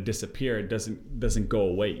wanting it to disappear doesn't go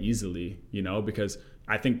away easily, you know, because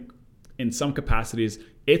I think in some capacities,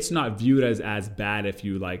 it's not viewed as bad if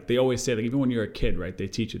you like, they always say like, even when you're a kid, right? They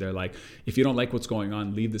teach you, they're like, if you don't like what's going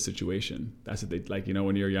on, leave the situation. That's what they like, you know,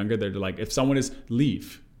 when you're younger, they're like, if someone is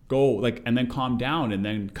leave, go like, and then calm down and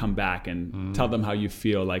then come back and tell them how you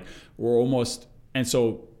feel. Like and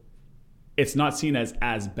so it's not seen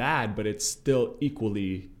as bad, but it's still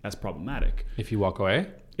equally as problematic. If you walk away?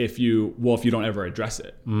 If you don't ever address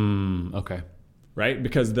it. Okay. Right?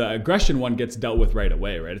 Because the aggression one gets dealt with right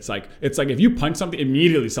away, right? It's like if you punch something,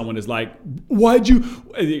 immediately someone is like,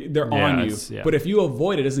 they're on you. Yeah. But if you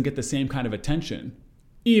avoid it doesn't get the same kind of attention,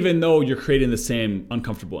 even though you're creating the same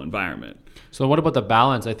uncomfortable environment. So what about the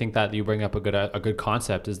balance? I think that you bring up a good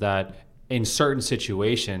concept is that in certain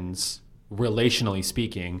situations, relationally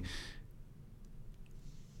speaking,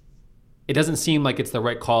 it doesn't seem like it's the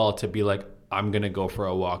right call to be like, I'm going to go for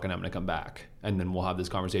a walk and I'm going to come back and then we'll have this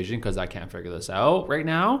conversation because I can't figure this out right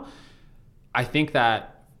now. I think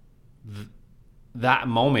that that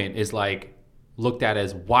moment is like looked at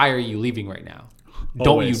as, why are you leaving right now?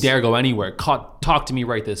 Don't you dare go anywhere. Talk to me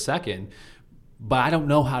right this second. But I don't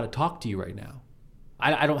know how to talk to you right now.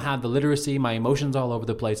 I don't have the literacy. My emotions all over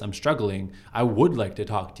the place. I'm struggling. I would like to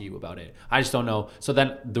talk to you about it. I just don't know. So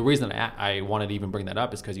then the reason I wanted to even bring that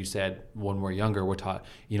up is because you said when we're younger, we're taught,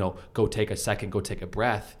 you know, go take a second, go take a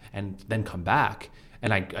breath, and then come back.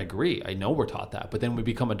 And I agree. I know we're taught that. But then we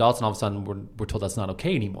become adults and all of a sudden we're told that's not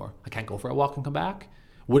okay anymore. I can't go for a walk and come back.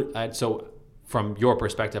 So from your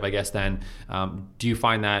perspective, I guess then, do you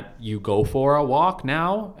find that you go for a walk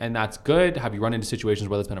now and that's good? Have you run into situations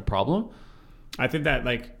where that's been a problem? I think that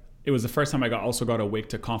like it was the first time I got awake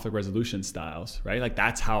to conflict resolution styles, right? Like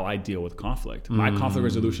that's how I deal with conflict. My conflict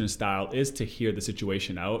resolution style is to hear the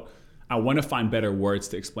situation out. I want to find better words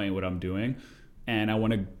to explain what I'm doing. And I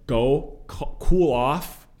want to go cool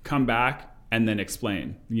off, come back, and then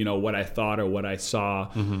explain, you know, what I thought or what I saw.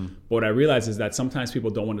 But what I realize is that sometimes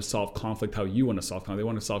people don't want to solve conflict how you want to solve conflict. They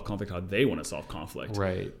want to solve conflict how they want to solve conflict.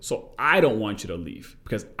 Right. So I don't want you to leave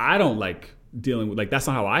because I don't like dealing with, like, that's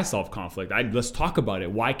not how I solve conflict. Let's talk about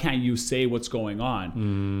it. Why can't you say what's going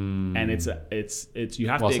on? And it's you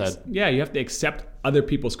have you have to accept other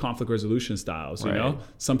people's conflict resolution styles. You know,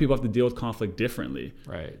 some people have to deal with conflict differently.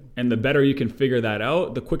 Right. And the better you can figure that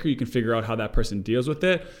out, the quicker you can figure out how that person deals with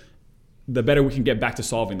it, the better we can get back to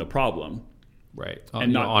solving the problem. Right.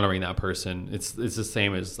 And not honoring that person. It's the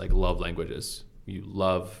same as like love languages. You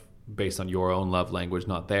love based on your own love language,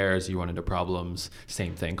 not theirs. You run into problems.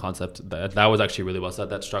 Same thing, concept. That was actually really well said.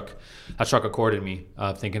 That struck a chord in me.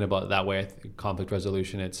 Thinking about it that way, conflict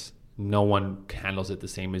resolution. It's no one handles it the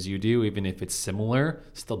same as you do, even if it's similar.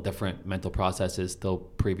 Still different mental processes, still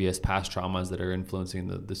previous past traumas that are influencing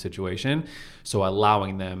the situation. So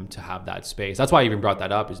allowing them to have that space. That's why I even brought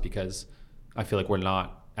that up, is because I feel like we're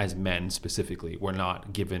not, as men specifically, we're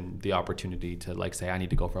not given the opportunity to like say, I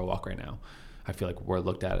need to go for a walk right now. I feel like we're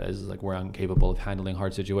looked at as like we're incapable of handling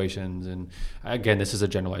hard situations. And again, this is a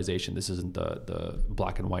generalization. This isn't the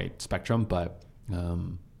black and white spectrum, but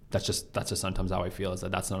that's just sometimes how I feel, is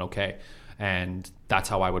that that's not okay. And that's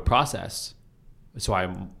how I would process.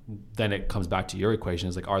 So then it comes back to your equation,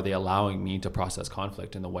 is like, are they allowing me to process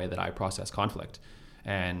conflict in the way that I process conflict?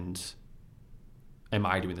 And am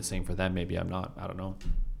I doing the same for them? Maybe I'm not. I don't know.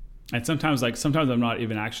 And sometimes I'm not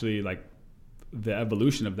even actually like, the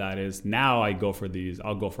evolution of that is now I'll go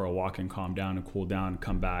for a walk and calm down and cool down and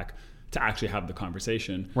come back to actually have the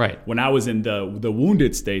conversation. Right. When I was in the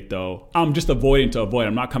wounded state though, I'm just avoiding to avoid.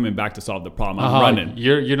 I'm not coming back to solve the problem. I'm running.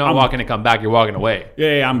 You're not walking to come back. You're walking away.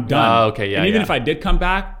 Yeah, I'm done. Okay. Yeah. And even if I did come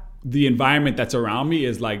back, the environment that's around me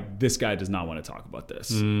is like, this guy does not want to talk about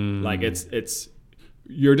this. Like it's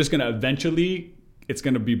you're just going to eventually, it's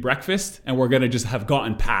going to be breakfast and we're going to just have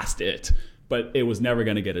gotten past it. But it was never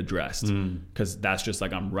going to get addressed because that's just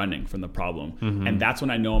like I'm running from the problem. And that's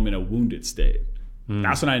when I know I'm in a wounded state.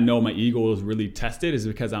 That's when I know my ego is really tested, is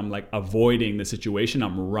because I'm like avoiding the situation.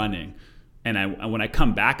 I'm running. And when I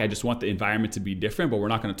come back, I just want the environment to be different, but we're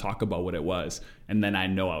not going to talk about what it was. And then I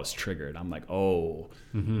know I was triggered. I'm like, oh,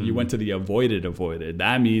 you went to the avoided.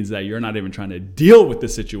 That means that you're not even trying to deal with the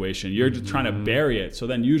situation. You're just trying to bury it. So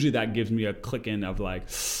then usually that gives me a click in of like,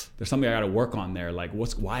 there's something I got to work on there. Like,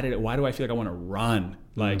 why do I feel like I want to run?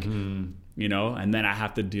 Like, you know, and then I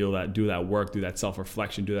have to do that work, do that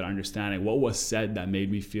self-reflection, do that understanding. What was said that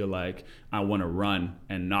made me feel like I want to run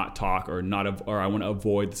and not talk or I want to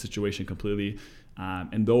avoid the situation completely.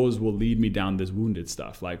 And those will lead me down this wounded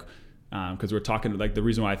stuff. Like, because we're talking, like, the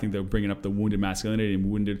reason why I think they're bringing up the wounded masculinity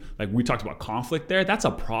and wounded, like we talked about conflict there, that's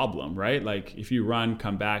a problem, right? Like if you run,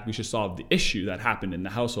 come back, we should solve the issue that happened in the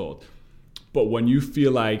household. But when you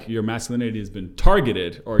feel like your masculinity has been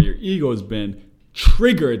targeted or your ego has been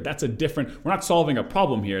triggered, that's a different, we're not solving a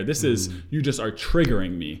problem here. This is, you just are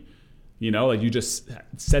triggering me, you know, like you just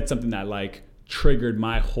said something that like triggered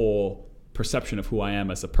my whole perception of who I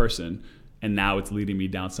am as a person. And now it's leading me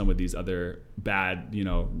down some of these other bad, you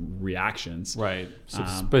know, reactions. Right. So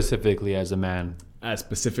specifically as a man.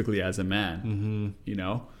 You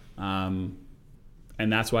know?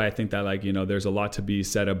 And that's why I think that, like, you know, there's a lot to be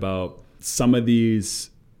said about some of these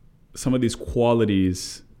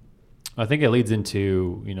qualities. I think it leads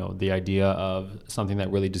into, you know, the idea of something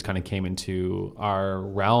that really just kind of came into our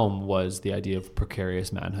realm was the idea of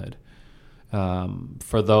precarious manhood.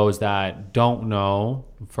 For those that don't know,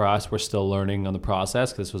 for us, we're still learning on the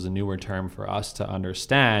process because this was a newer term for us to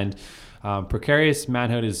understand. Precarious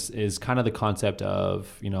manhood is kind of the concept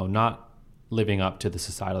of, you know, not living up to the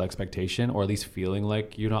societal expectation, or at least feeling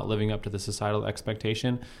like you're not living up to the societal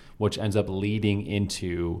expectation, which ends up leading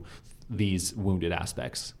into these wounded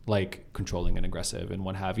aspects like controlling and aggressive and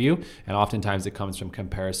what have you. And oftentimes it comes from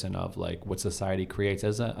comparison of like what society creates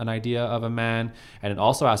as an idea of a man. And it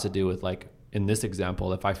also has to do with, like, in this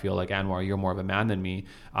example, if I feel like, Anwar, you're more of a man than me,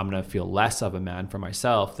 I'm going to feel less of a man for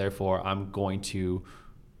myself. Therefore, I'm going to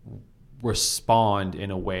respond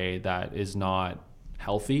in a way that is not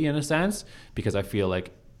healthy in a sense, because I feel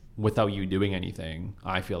like without you doing anything,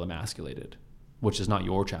 I feel emasculated, which is not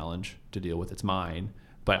your challenge to deal with. It's mine.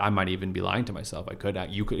 But I might even be lying to myself. It could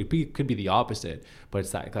be the opposite. But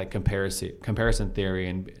it's that like comparison theory,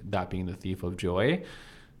 and that being the thief of joy,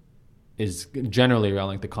 is generally around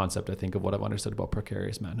like the concept, I think, of what I've understood about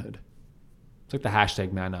precarious manhood. It's like the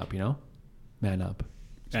hashtag man up, you know, man up.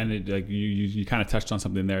 And it, like you kind of touched on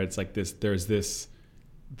something there. It's like there's this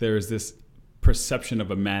perception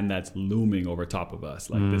of a man that's looming over top of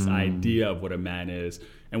us, like this idea of what a man is.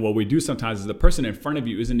 And what we do sometimes is the person in front of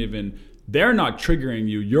you isn't even, they're not triggering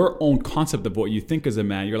you. Your own concept of what you think is a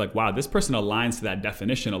man, you're like, wow, this person aligns to that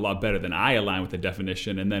definition a lot better than I align with the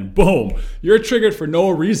definition. And then boom, you're triggered for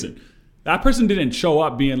no reason. That person didn't show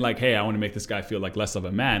up being like, hey, I want to make this guy feel like less of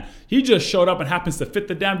a man. He just showed up and happens to fit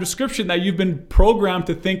the damn description that you've been programmed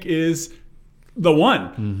to think is the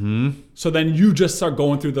one. So then you just start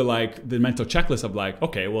going through the mental checklist of like,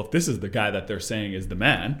 okay, well, if this is the guy that they're saying is the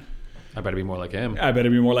man, I better be more like him. or I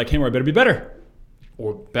better be better.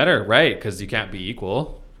 Or better, right? Because you can't be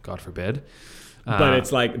equal, God forbid. But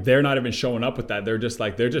it's like they're not even showing up with that. They're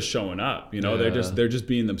just showing up. You know, they're just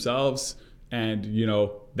being themselves. And, you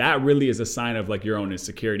know, that really is a sign of like your own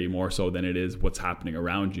insecurity more so than it is what's happening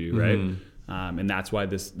around you, right? And that's why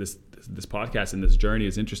this podcast and this journey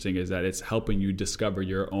is interesting, is that it's helping you discover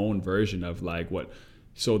your own version of like what,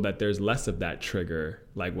 so that there's less of that trigger.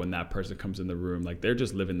 Like when that person comes in the room, like they're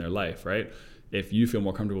just living their life, right? If you feel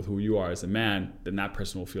more comfortable with who you are as a man, then that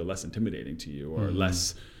person will feel less intimidating to you, or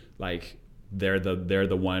less like they're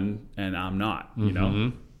the one and I'm not, you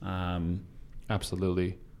know?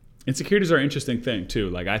 Absolutely. Insecurities are an interesting thing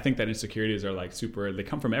too. Like I think that insecurities are like they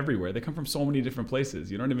come from everywhere. They come from so many different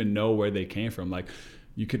places. You don't even know where they came from. Like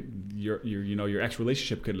your ex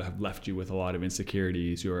relationship could have left you with a lot of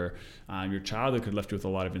insecurities. Your childhood could have left you with a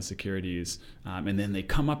lot of insecurities. And then they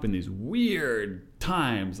come up in these weird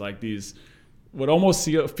times, like these, what almost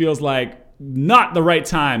feels like not the right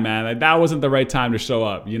time, man. Like that wasn't the right time to show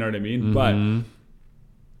up. You know what I mean? But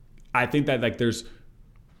I think that like there's,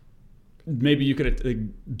 maybe you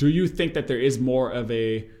could, do you think that there is more of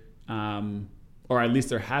a, or at least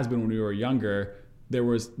there has been when we were younger,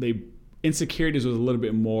 insecurities was a little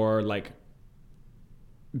bit more like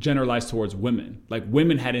generalized towards women. Like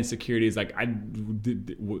women had insecurities. Like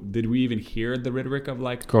did we even hear the rhetoric of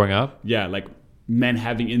like growing up? Yeah. Like men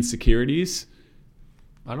having insecurities.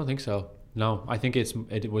 I don't think so. No, I think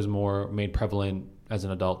it was more made prevalent as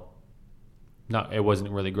an adult. No, it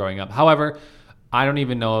wasn't really growing up. However, I don't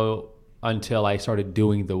even know until I started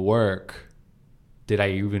doing the work, did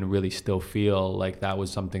I even really still feel like that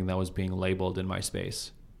was something that was being labeled in my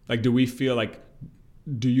space. Like, do you feel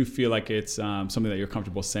like it's something that you're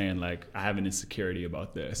comfortable saying, like, I have an insecurity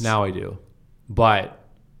about this? Now I do. But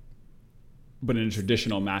in a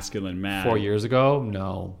traditional masculine man, 4 years ago,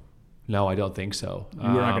 no, I don't think so.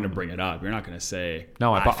 You're not going to bring it up. You're not going to say,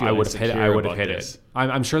 no, I would have hit it. I would have hit this. it.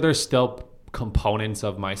 I'm sure there's still components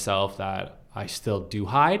of myself that I still do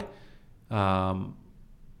hide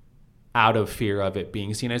out of fear of it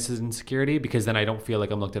being seen as insecurity, because then I don't feel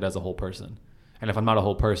like I'm looked at as a whole person. And if I'm not a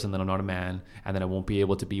whole person, then I'm not a man, and then I won't be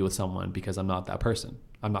able to be with someone because I'm not that person.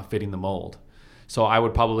 I'm not fitting the mold. So I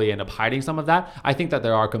would probably end up hiding some of that. I think that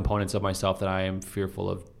there are components of myself that I am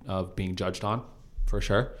fearful of being judged on, for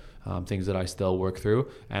sure. Things that I still work through.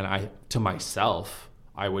 And to myself,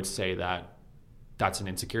 I would say that that's an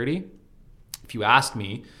insecurity. If you ask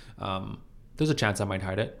me, there's a chance I might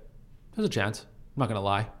hide it. There's a chance. I'm not going to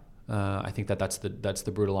lie. I think that's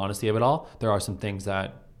the brutal honesty of it all. There are some things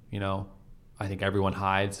that, I think everyone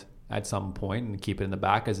hides at some point and keep it in the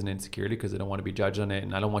back as an insecurity because they don't want to be judged on it.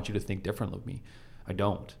 And I don't want you to think differently of me. I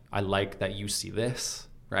don't. I like that you see this,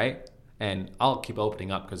 right? And I'll keep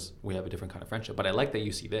opening up because we have a different kind of friendship. But I like that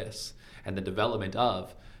you see this and the development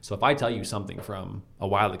of. So if I tell you something from a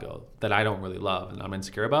while ago that I don't really love and I'm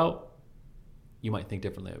insecure about, you might think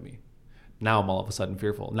differently of me. Now I'm all of a sudden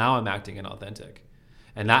fearful. Now I'm acting inauthentic.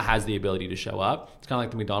 And that has the ability to show up. It's kind of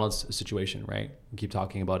like the McDonald's situation, right? We keep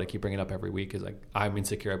talking about it, keep bringing it up every week. Is like, I'm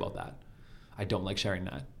insecure about that. I don't like sharing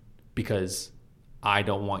that because I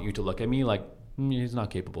don't want you to look at me like, he's not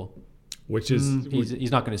capable.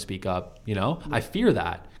 He's not going to speak up, I fear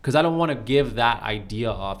that because I don't want to give that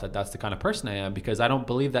idea off that that's the kind of person I am, because I don't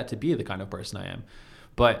believe that to be the kind of person I am.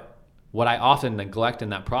 But what I often neglect in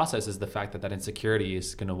that process is the fact that insecurity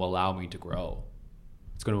is going to allow me to grow.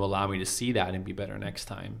 It's going to allow me to see that and be better next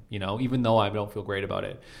time, even though I don't feel great about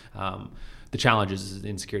it. The challenge is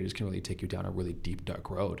insecurities can really take you down a really deep, dark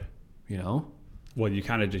road, Well, you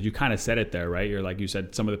kind of said it there, right? You're like, you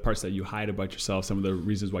said some of the parts that you hide about yourself, some of the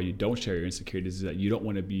reasons why you don't share your insecurities is that you don't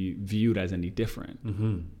want to be viewed as any different.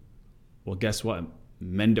 Mm-hmm. Well, guess what?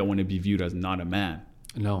 Men don't want to be viewed as not a man.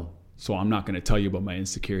 No. So I'm not going to tell you about my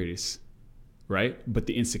insecurities, right? But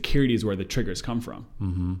the insecurity is where the triggers come from.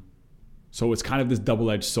 Mm-hmm. So it's kind of this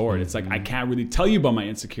double-edged sword. Mm-hmm. It's like, I can't really tell you about my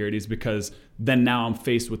insecurities because then now I'm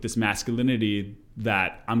faced with this masculinity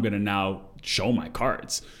that I'm going to now show my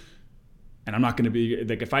cards. And I'm not going to be,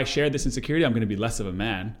 like, if I share this insecurity, I'm going to be less of a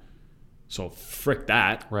man. So frick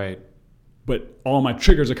that. Right. But all my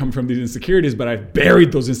triggers are coming from these insecurities, but I've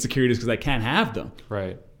buried those insecurities because I can't have them.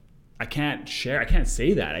 Right. I can't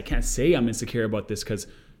say that. I can't say I'm insecure about this because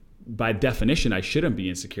by definition, I shouldn't be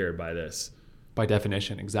insecure by this. By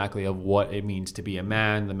definition, exactly, of what it means to be a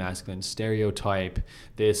man, the masculine stereotype,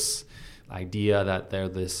 this idea that they're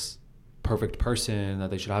this perfect person, that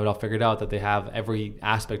they should have it all figured out, that they have every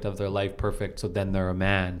aspect of their life perfect, so then they're a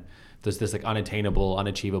man. There's this like unattainable,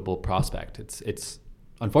 unachievable prospect. It's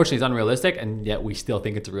unfortunately it's unrealistic, and yet we still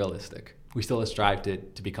think it's realistic. We still strive to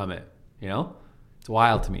become it. It's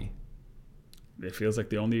wild to me. It feels like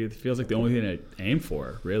the only thing to aim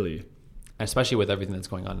for, really. Especially with everything that's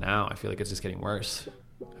going on now, I feel like it's just getting worse.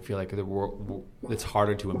 I feel like it's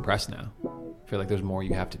harder to impress now. I feel like there's more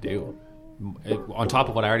you have to do. On top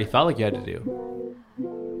of what I already felt like you had to do.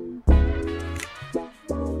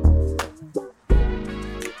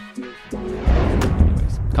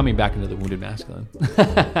 Anyways, coming back into the wounded masculine.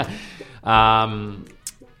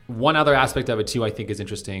 One other aspect of it too, I think is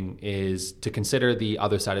interesting, is to consider the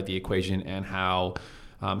other side of the equation and how,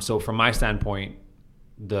 so from my standpoint,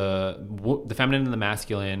 the feminine and the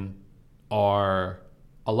masculine are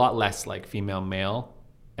a lot less like female male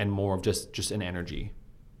and more of just an energy,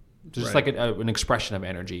 just right. Like an expression of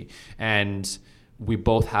energy. And we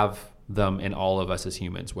both have them in all of us as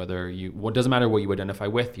humans, what doesn't matter what you identify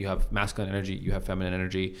with. You have masculine energy, you have feminine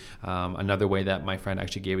energy. Another way that my friend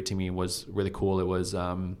actually gave it to me was really cool. It was this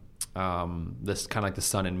kind of like the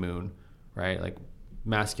sun and moon, right? Like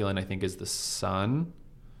masculine, I think, is the sun.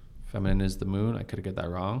 Feminine is the moon. I could get that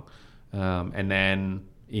wrong. And then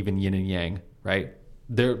even yin and yang, right?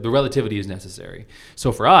 The relativity is necessary.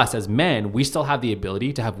 So for us as men, we still have the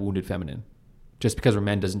ability to have wounded feminine. Just because we're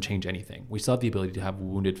men doesn't change anything. We still have the ability to have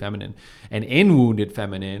wounded feminine. And in wounded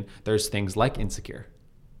feminine, there's things like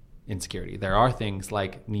insecurity. There are things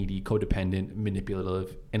like needy, codependent,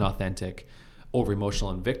 manipulative, inauthentic, over-emotional,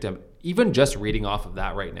 and victim. Even just reading off of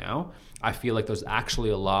that right now, I feel like there's actually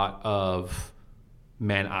a lot of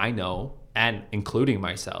men I know and including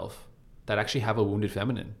myself, that actually have a wounded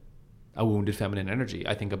feminine energy.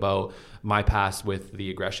 I think about my past with the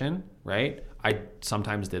aggression, right? I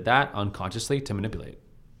sometimes did that unconsciously to manipulate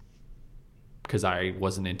because I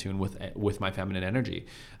wasn't in tune with my feminine energy.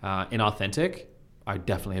 Inauthentic, I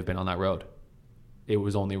definitely have been on that road. It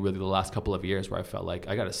was only really the last couple of years where I felt like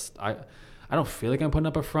I don't feel like I'm putting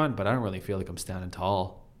up a front, but I don't really feel like I'm standing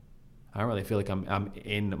tall. I don't really feel like I'm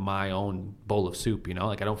in my own bowl of soup, you know?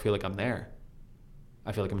 Like I don't feel like I'm there.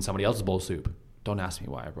 I feel like I'm in somebody else's bowl of soup. Don't ask me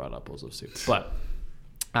why I brought up bowls of soup. But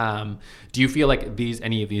do you feel like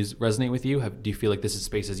any of these resonate with you? Do you feel like this is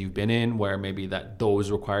spaces you've been in where maybe those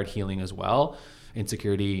required healing as well?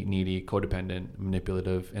 Insecurity, needy, codependent,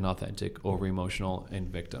 manipulative, inauthentic, over emotional, and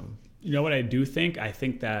victim. You know what I do think? I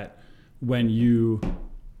think that when you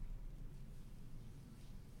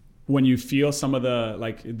feel some of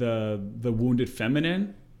the wounded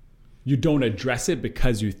feminine, you don't address it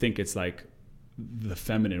because you think it's like the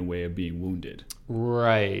feminine way of being wounded.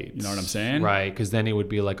 Right. You know what I'm saying? Right. Because then it would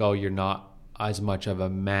be like, oh, you're not as much of a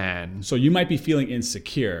man. So you might be feeling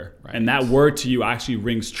insecure. Right. And that word to you actually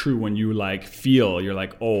rings true when you you're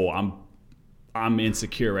like, oh, I'm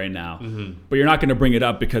insecure right now. Mm-hmm. But you're not going to bring it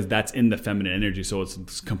up because that's in the feminine energy. So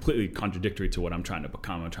it's completely contradictory to what I'm trying to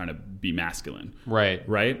become. I'm trying to be masculine. Right.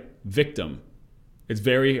 Right? Victim. It's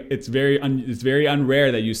very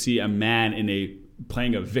unrare that you see a man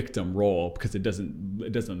playing a victim role because it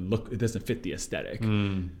doesn't fit the aesthetic.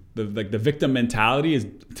 The victim mentality is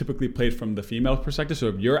typically played from the female perspective. So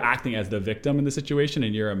if you're acting as the victim in the situation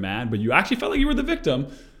and you're a man, but you actually felt like you were the victim,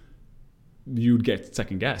 you'd get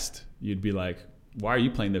second guessed. You'd be like, why are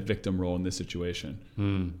you playing the victim role in this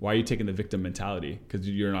situation? Why are you taking the victim mentality? Because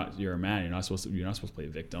you're a man. You're not supposed to play a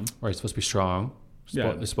victim. Right. You're supposed to be strong.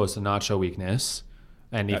 You're supposed to not show weakness.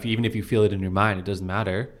 And even if you feel it in your mind, it doesn't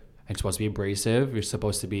matter. You're supposed to be abrasive. You're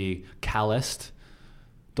supposed to be calloused.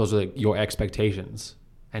 Those are your expectations.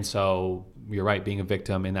 And so you're right. Being a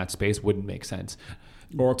victim in that space wouldn't make sense.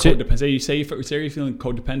 Or codependent. Say you're feeling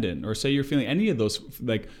codependent, or say you're feeling any of those.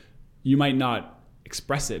 Like you might not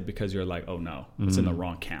express it because you're like, oh no, it's in the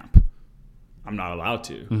wrong camp. I'm not allowed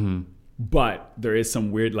to. Mm-hmm. But there is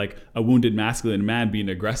some weird, like a wounded masculine man being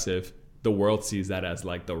aggressive. The world sees that as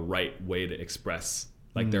like the right way to express.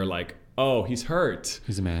 Like they're like, oh, he's hurt.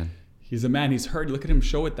 He's a man. He's a man. He's hurt. Look at him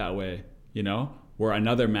show it that way, you know? Where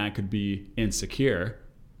another man could be insecure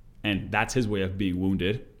and that's his way of being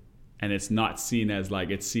wounded. And it's not seen as like,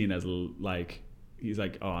 it's seen as like, he's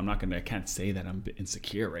like, oh, I can't say that I'm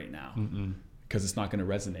insecure right now because it's not going to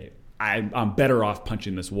resonate. I'm better off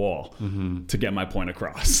punching this wall to get my point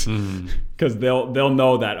across because they'll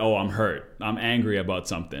know that, oh, I'm hurt. I'm angry about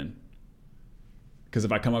something. Because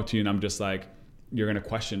if I come up to you and I'm just like, you're going to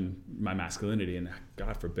question my masculinity, and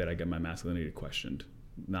God forbid I get my masculinity questioned.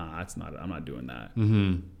 Nah, I'm not doing that.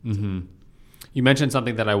 You mentioned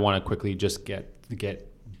something that I want to quickly just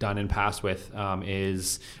get done and pass with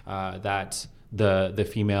is that the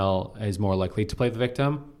female is more likely to play the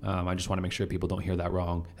victim. I just want to make sure people don't hear that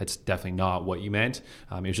wrong. That's definitely not what you meant.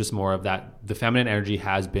 It was just more of that the feminine energy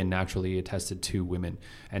has been naturally attested to women.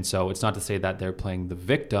 And so it's not to say that they're playing the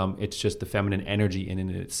victim. It's just the feminine energy in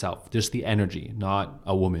itself. Just the energy, not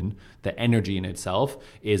a woman. The energy in itself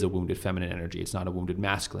is a wounded feminine energy. It's not a wounded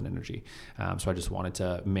masculine energy. So I just wanted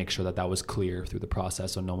to make sure that was clear through the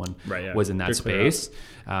process so no one was in that space.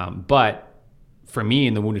 But for me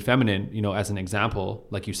in the wounded feminine, you know, as an example,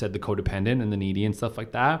 like you said, the codependent and the needy and stuff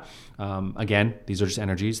like that. Again, these are just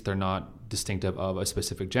energies. They're not distinctive of a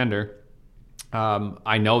specific gender.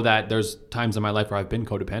 I know that there's times in my life where I've been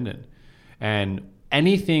codependent and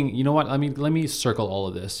anything, you know what, let me circle all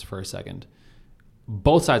of this for a second.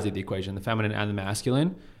 Both sides of the equation, the feminine and the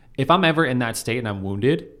masculine. If I'm ever in that state and I'm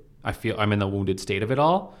wounded, I feel I'm in the wounded state of it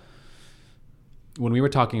all. When we were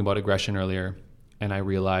talking about aggression earlier, and I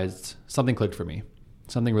realized something clicked for me.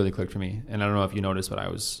 Something really clicked for me. And I don't know if you noticed, but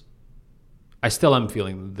I still am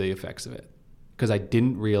feeling the effects of it. Because I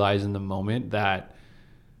didn't realize in the moment that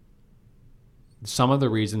some of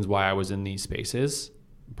the reasons why I was in these spaces,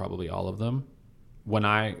 probably all of them, when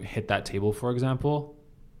I hit that table, for example,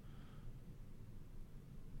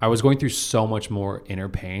 I was going through so much more inner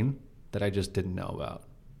pain that I just didn't know about.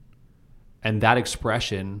 And that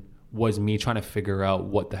expression was me trying to figure out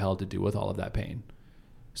what the hell to do with all of that pain.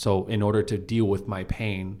 So in order to deal with my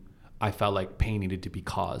pain, I felt like pain needed to be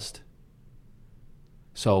caused.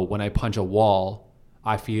 So when I punch a wall,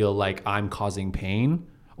 I feel like I'm causing pain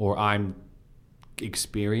or I'm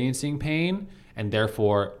experiencing pain. And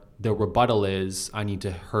therefore the rebuttal is I need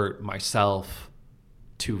to hurt myself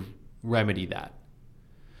to remedy that.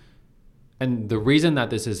 And the reason that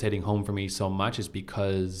this is hitting home for me so much is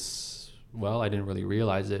because well, I didn't really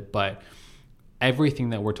realize it, but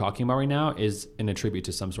everything that we're talking about right now is an attribute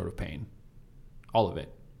to some sort of pain. All of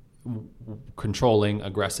it. Controlling,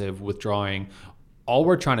 aggressive, withdrawing. All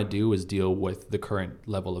we're trying to do is deal with the current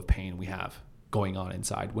level of pain we have going on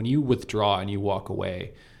inside. When you withdraw and you walk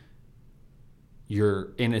away,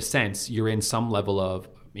 you're, in a sense, you're in some level of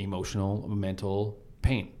emotional, mental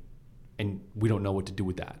pain. And we don't know what to do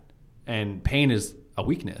with that. And pain is a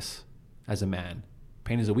weakness as a man.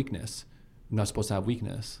 Pain is a weakness. You're not supposed to have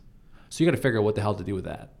weakness. So you got to figure out what the hell to do with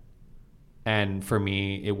that. And for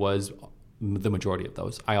me, it was the majority of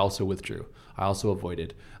those. I also withdrew. I also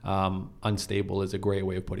avoided. Unstable is a great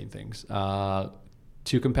way of putting things.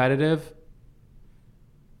 Too competitive,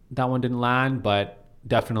 that one didn't land, but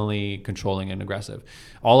definitely controlling and aggressive.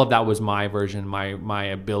 All of that was my version, my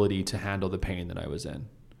ability to handle the pain that I was in.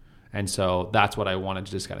 And so that's what I wanted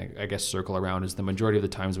to just kind of, I guess, circle around, is the majority of the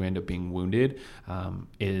times we end up being wounded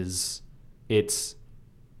it's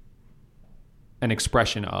an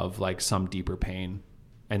expression of like some deeper pain,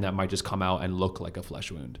 and that might just come out and look like a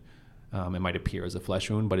flesh wound. It might appear as a flesh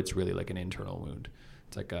wound, but it's really like an internal wound.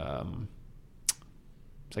 It's like a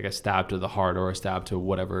stab to the heart, or a stab to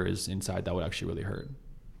whatever is inside that would actually really hurt.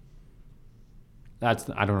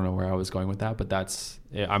 I don't know where I was going with that, but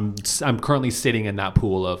I'm currently sitting in that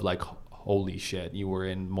pool of like, holy shit, you were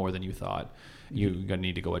in more than you thought. You're gonna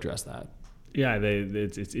need to go address that. Yeah,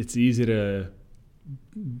 it's easy to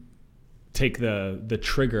take the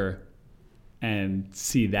trigger and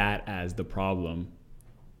see that as the problem,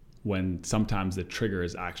 when sometimes the trigger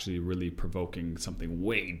is actually really provoking something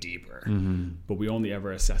way deeper. Mm-hmm. But we only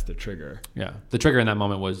ever assess the trigger. Yeah, the trigger in that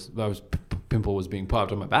moment was pimple was being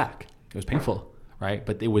popped on my back. It was painful, right?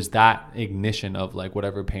 But it was that ignition of like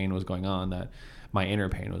whatever pain was going on, that my inner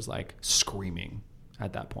pain was like screaming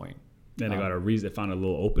at that point. Then it got a reason. It found a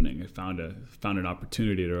little opening. It found an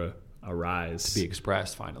opportunity to arise, to be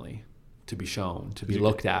expressed finally, to be shown, to be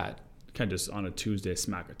looked at. Can't just on a Tuesday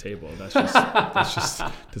smack a table. That's just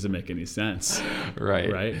doesn't make any sense.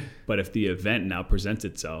 Right. But if the event now presents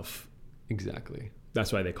itself, exactly.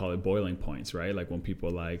 That's why they call it boiling points, right? Like when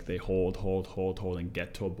people like they hold and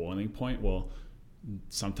get to a boiling point. Well,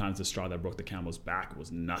 sometimes the straw that broke the camel's back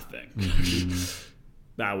was nothing. Mm-hmm.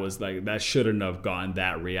 that shouldn't have gotten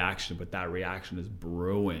that reaction, but that reaction is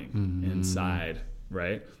brewing inside,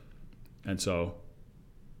 right? And so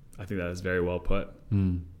I think that is very well put.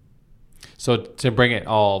 Mm. So to bring it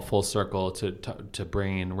all full circle, to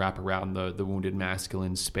bring and wrap around the wounded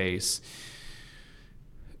masculine space,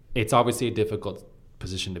 it's obviously a difficult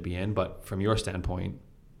position to be in, but from your standpoint,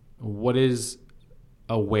 what is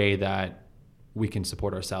a way that we can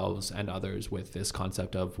support ourselves and others with this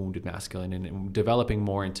concept of wounded masculine, and developing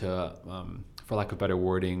more into, for lack of better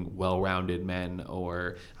wording, well-rounded men,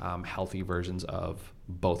 or healthy versions of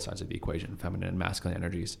both sides of the equation, feminine and masculine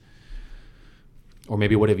energies? Or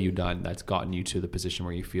maybe what have you done that's gotten you to the position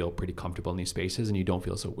where you feel pretty comfortable in these spaces and you don't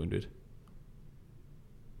feel so wounded?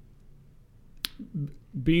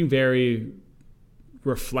 Being very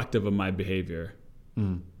reflective of my behavior.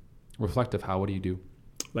 Reflective how? What do you do?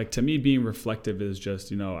 Like, to me, being reflective is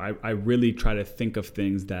just, I really try to think of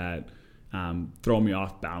things that throw me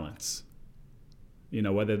off balance.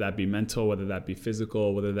 Whether that be mental, whether that be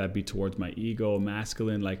physical, whether that be towards my ego,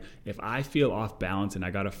 masculine. Like, if I feel off balance and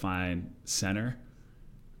I got to find center,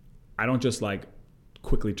 I don't just like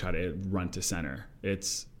quickly try to run to center.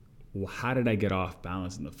 It's, well, how did I get off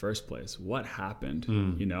balance in the first place? What happened?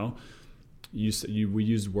 We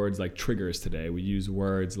use words like triggers today. We use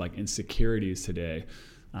words like insecurities today.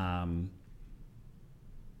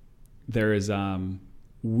 There is,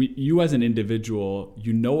 you as an individual,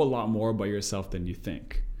 you know a lot more about yourself than you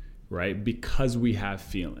think, right? Because we have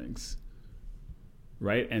feelings,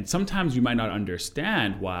 right? And sometimes you might not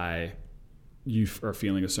understand why you are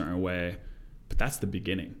feeling a certain way, but that's the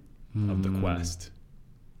beginning of the quest.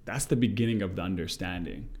 That's the beginning of the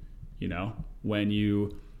understanding. When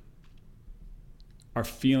you are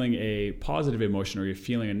feeling a positive emotion or you're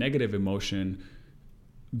feeling a negative emotion,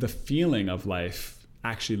 the feeling of life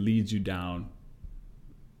actually leads you down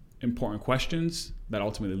important questions that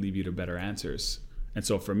ultimately lead you to better answers. And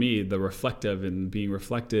so for me, the reflective and being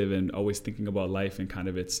reflective and always thinking about life and kind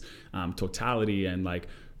of its totality, and like,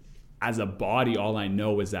 as a body, all I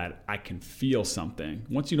know is that I can feel something.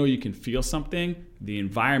 Once you know you can feel something, the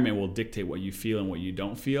environment will dictate what you feel and what you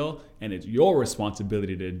don't feel. And it's your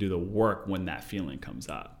responsibility to do the work when that feeling comes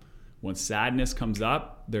up. When sadness comes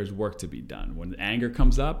up, there's work to be done. When anger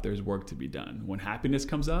comes up, there's work to be done. When happiness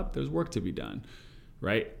comes up, there's work to be done,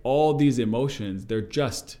 right? All these emotions, they're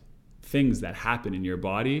just things that happen in your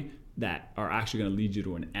body that are actually going to lead you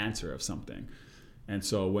to an answer of something. And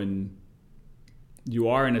so when you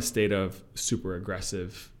are in a state of super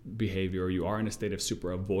aggressive behavior, or you are in a state of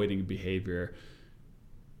super avoiding behavior,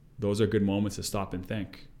 those are good moments to stop and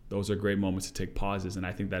think. Those are great moments to take pauses. And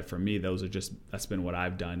I think that for me, that's been what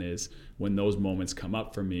I've done, is when those moments come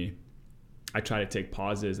up for me, I try to take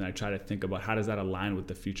pauses and I try to think about how does that align with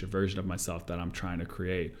the future version of myself that I'm trying to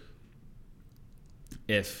create.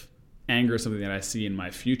 If anger is something that I see in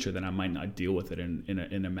my future, then I might not deal with it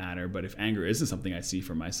in a manner. But if anger isn't something I see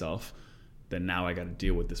for myself, then now I got to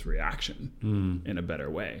deal with this reaction in a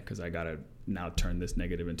better way, because I got to now turn this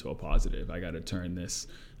negative into a positive. I got to turn this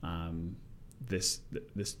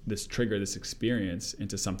this trigger, this experience,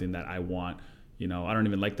 into something that I want. I don't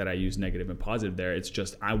even like that I use negative and positive there. It's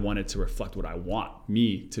just I want it to reflect what I want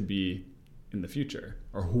me to be in the future,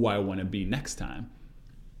 or who I want to be next time.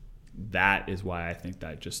 That is why I think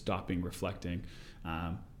that just stopping, reflecting,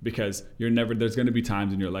 because there's going to be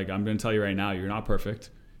times when you're like, I'm going to tell you right now, you're not perfect.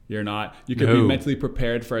 You can be mentally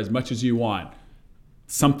prepared for as much as you want.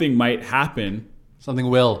 Something might happen. Something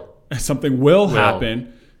will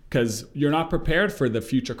happen, because you're not prepared for the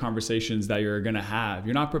future conversations that you're going to have.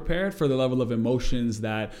 You're not prepared for the level of emotions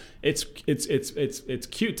that it's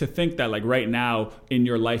cute to think that like right now in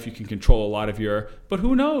your life you can control a lot of but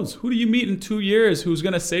who knows? Who do you meet in 2 years who's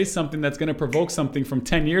going to say something that's going to provoke something from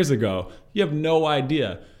 10 years ago? You have no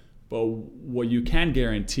idea. But what you can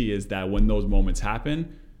guarantee is that when those moments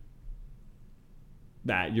happen,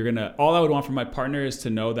 that all I would want from my partner is to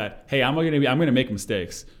know that, hey, I'm going to make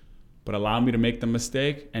mistakes, but allow me to make the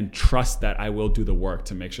mistake and trust that I will do the work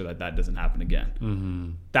to make sure that that doesn't happen again. Mm-hmm.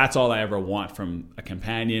 That's all I ever want from a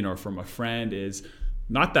companion or from a friend, is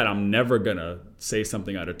not that I'm never going to say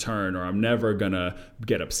something out of turn, or I'm never going to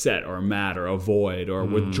get upset or mad or avoid or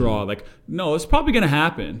withdraw. Like, no, it's probably going to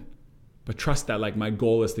happen, but trust that like my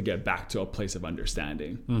goal is to get back to a place of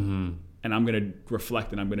understanding. Mm-hmm. And I'm going to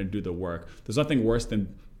reflect and I'm going to do the work. There's nothing worse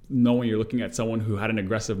than knowing you're looking at someone who had an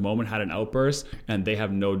aggressive moment, had an outburst, and they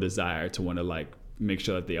have no desire to want to like make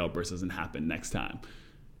sure that the outburst doesn't happen next time.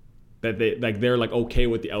 That they're like okay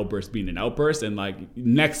with the outburst being an outburst, and like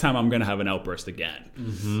next time I'm going to have an outburst again.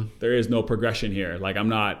 Mm-hmm. There is no progression here. Like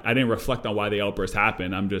I didn't reflect on why the outburst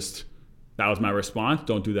happened. That was my response.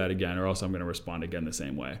 Don't do that again, or else I'm going to respond again the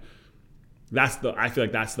same way. I feel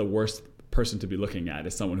like that's the worst person to be looking at,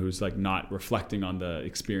 is someone who's like not reflecting on the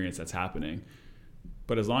experience that's happening.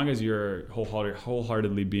 But as long as you're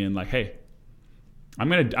wholeheartedly being like, hey, I'm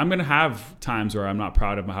gonna have times where I'm not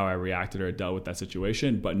proud of how I reacted or dealt with that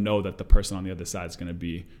situation, but know that the person on the other side is gonna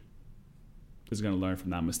learn from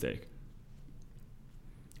that mistake,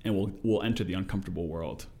 and we'll enter the uncomfortable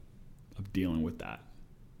world of dealing with that.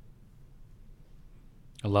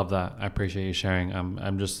 I love that. I appreciate you sharing.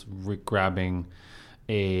 I'm just grabbing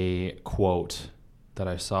a quote that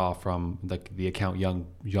I saw from the account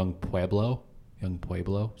Young Pueblo.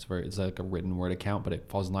 It's like a written word account, but it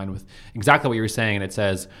falls in line with exactly what you were saying. And it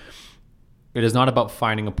says, it is not about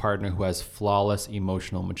finding a partner who has flawless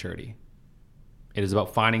emotional maturity. It is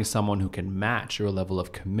about finding someone who can match your level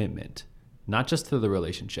of commitment, not just to the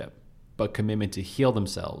relationship, but commitment to heal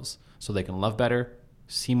themselves so they can love better,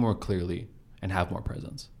 see more clearly, and have more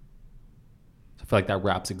presence. So I feel like that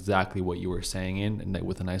wraps exactly what you were saying in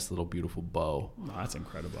with a nice little beautiful bow. Oh, that's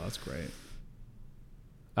incredible. That's great.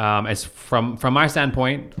 As from my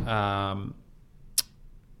standpoint, from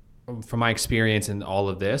my experience in all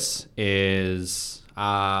of this is, if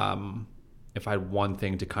I had one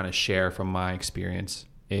thing to kind of share from my experience,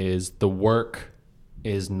 is the work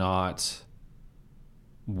is not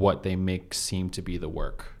what they make seem to be the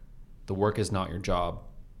work. The work is not your job.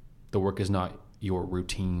 The work is not your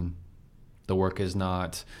routine. The work is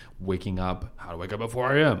not waking up, how do I wake up at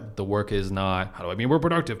 4 a.m.? The work is not, how do I be more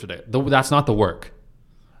productive today? That's not the work.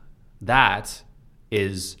 That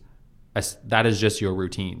is just your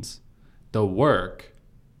routines. The work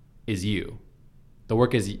is you. The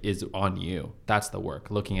work is on you. That's the work.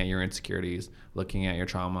 Looking at your insecurities, looking at your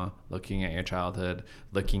trauma, looking at your childhood,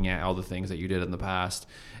 looking at all the things that you did in the past.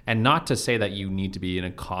 And not to say that you need to be in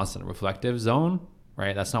a constant reflective zone,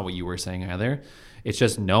 right? That's not what you were saying either. It's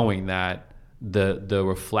just knowing that the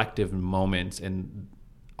reflective moments in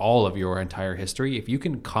all of your entire history, if you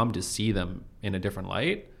can come to see them in a different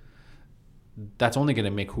light, that's only going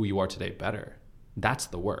to make who you are today better. That's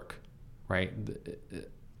the work, right?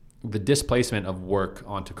 The displacement of work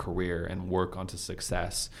onto career and work onto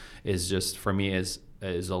success is just, for me, is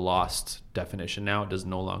a lost definition now. It does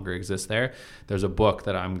no longer exist there. There's a book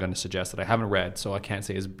that I'm going to suggest that I haven't read, so I can't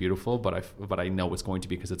say is beautiful, but I know it's going to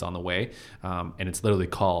be because it's on the way. And it's literally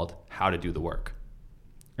called How to Do the Work.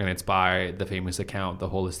 And it's by the famous account, The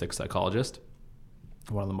Holistic Psychologist.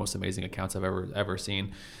 One of the most amazing accounts I've ever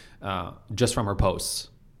seen. just from her posts.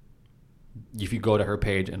 If you go to her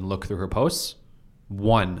page and look through her posts,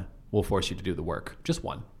 one will force you to do the work. Just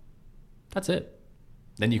one. That's it.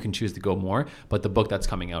 Then you can choose to go more. But the book that's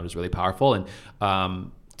coming out is really powerful.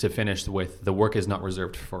 And to finish with, the work is not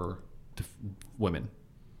reserved for women.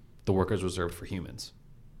 The work is reserved for humans.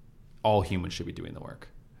 All humans should be doing the work.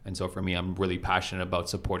 And so for me, I'm really passionate about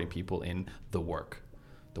supporting people in the work.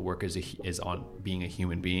 The work is on being a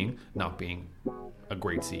human being, not being a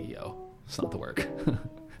great CEO. It's not the work.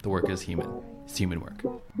 The work is human. It's human work.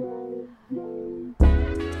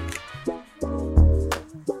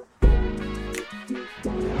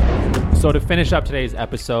 So to finish up today's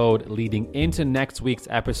episode, leading into next week's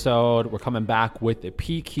episode, we're coming back with the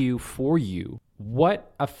PQ for you.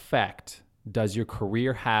 What effect does your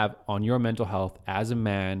career have on your mental health as a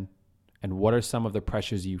man? And what are some of the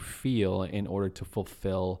pressures you feel in order to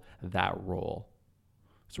fulfill that role?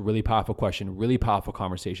 It's a really powerful question, really powerful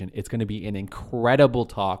conversation. It's going to be an incredible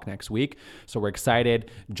talk next week. So we're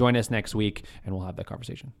excited. Join us next week and we'll have that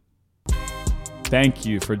conversation. Thank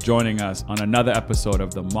you for joining us on another episode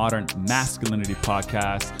of the Modern Masculinity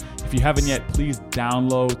Podcast. If you haven't yet, please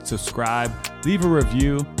download, subscribe, leave a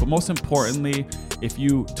review. But most importantly, if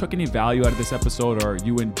you took any value out of this episode or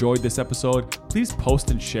you enjoyed this episode, please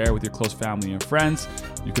post and share with your close family and friends.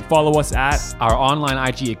 You can follow us at our online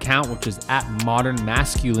IG account, which is at Modern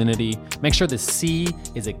Masculinity. Make sure the C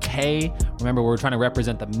is a K. Remember, we're trying to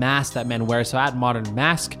represent the mask that men wear. So at Modern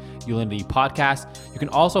Masculinity Podcast. You can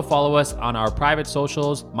also follow us on our private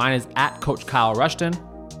socials. Mine is at Coach Kyle Rushton.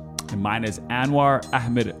 And mine is Anwar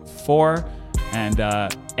Ahmed 4.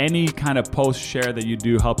 And any kind of post share that you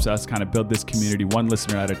do helps us kind of build this community one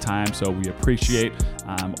listener at a time. So we appreciate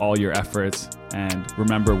all your efforts. And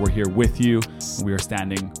remember, we're here with you. And we are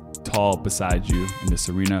standing tall beside you in this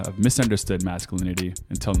arena of misunderstood masculinity.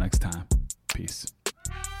 Until next time, peace.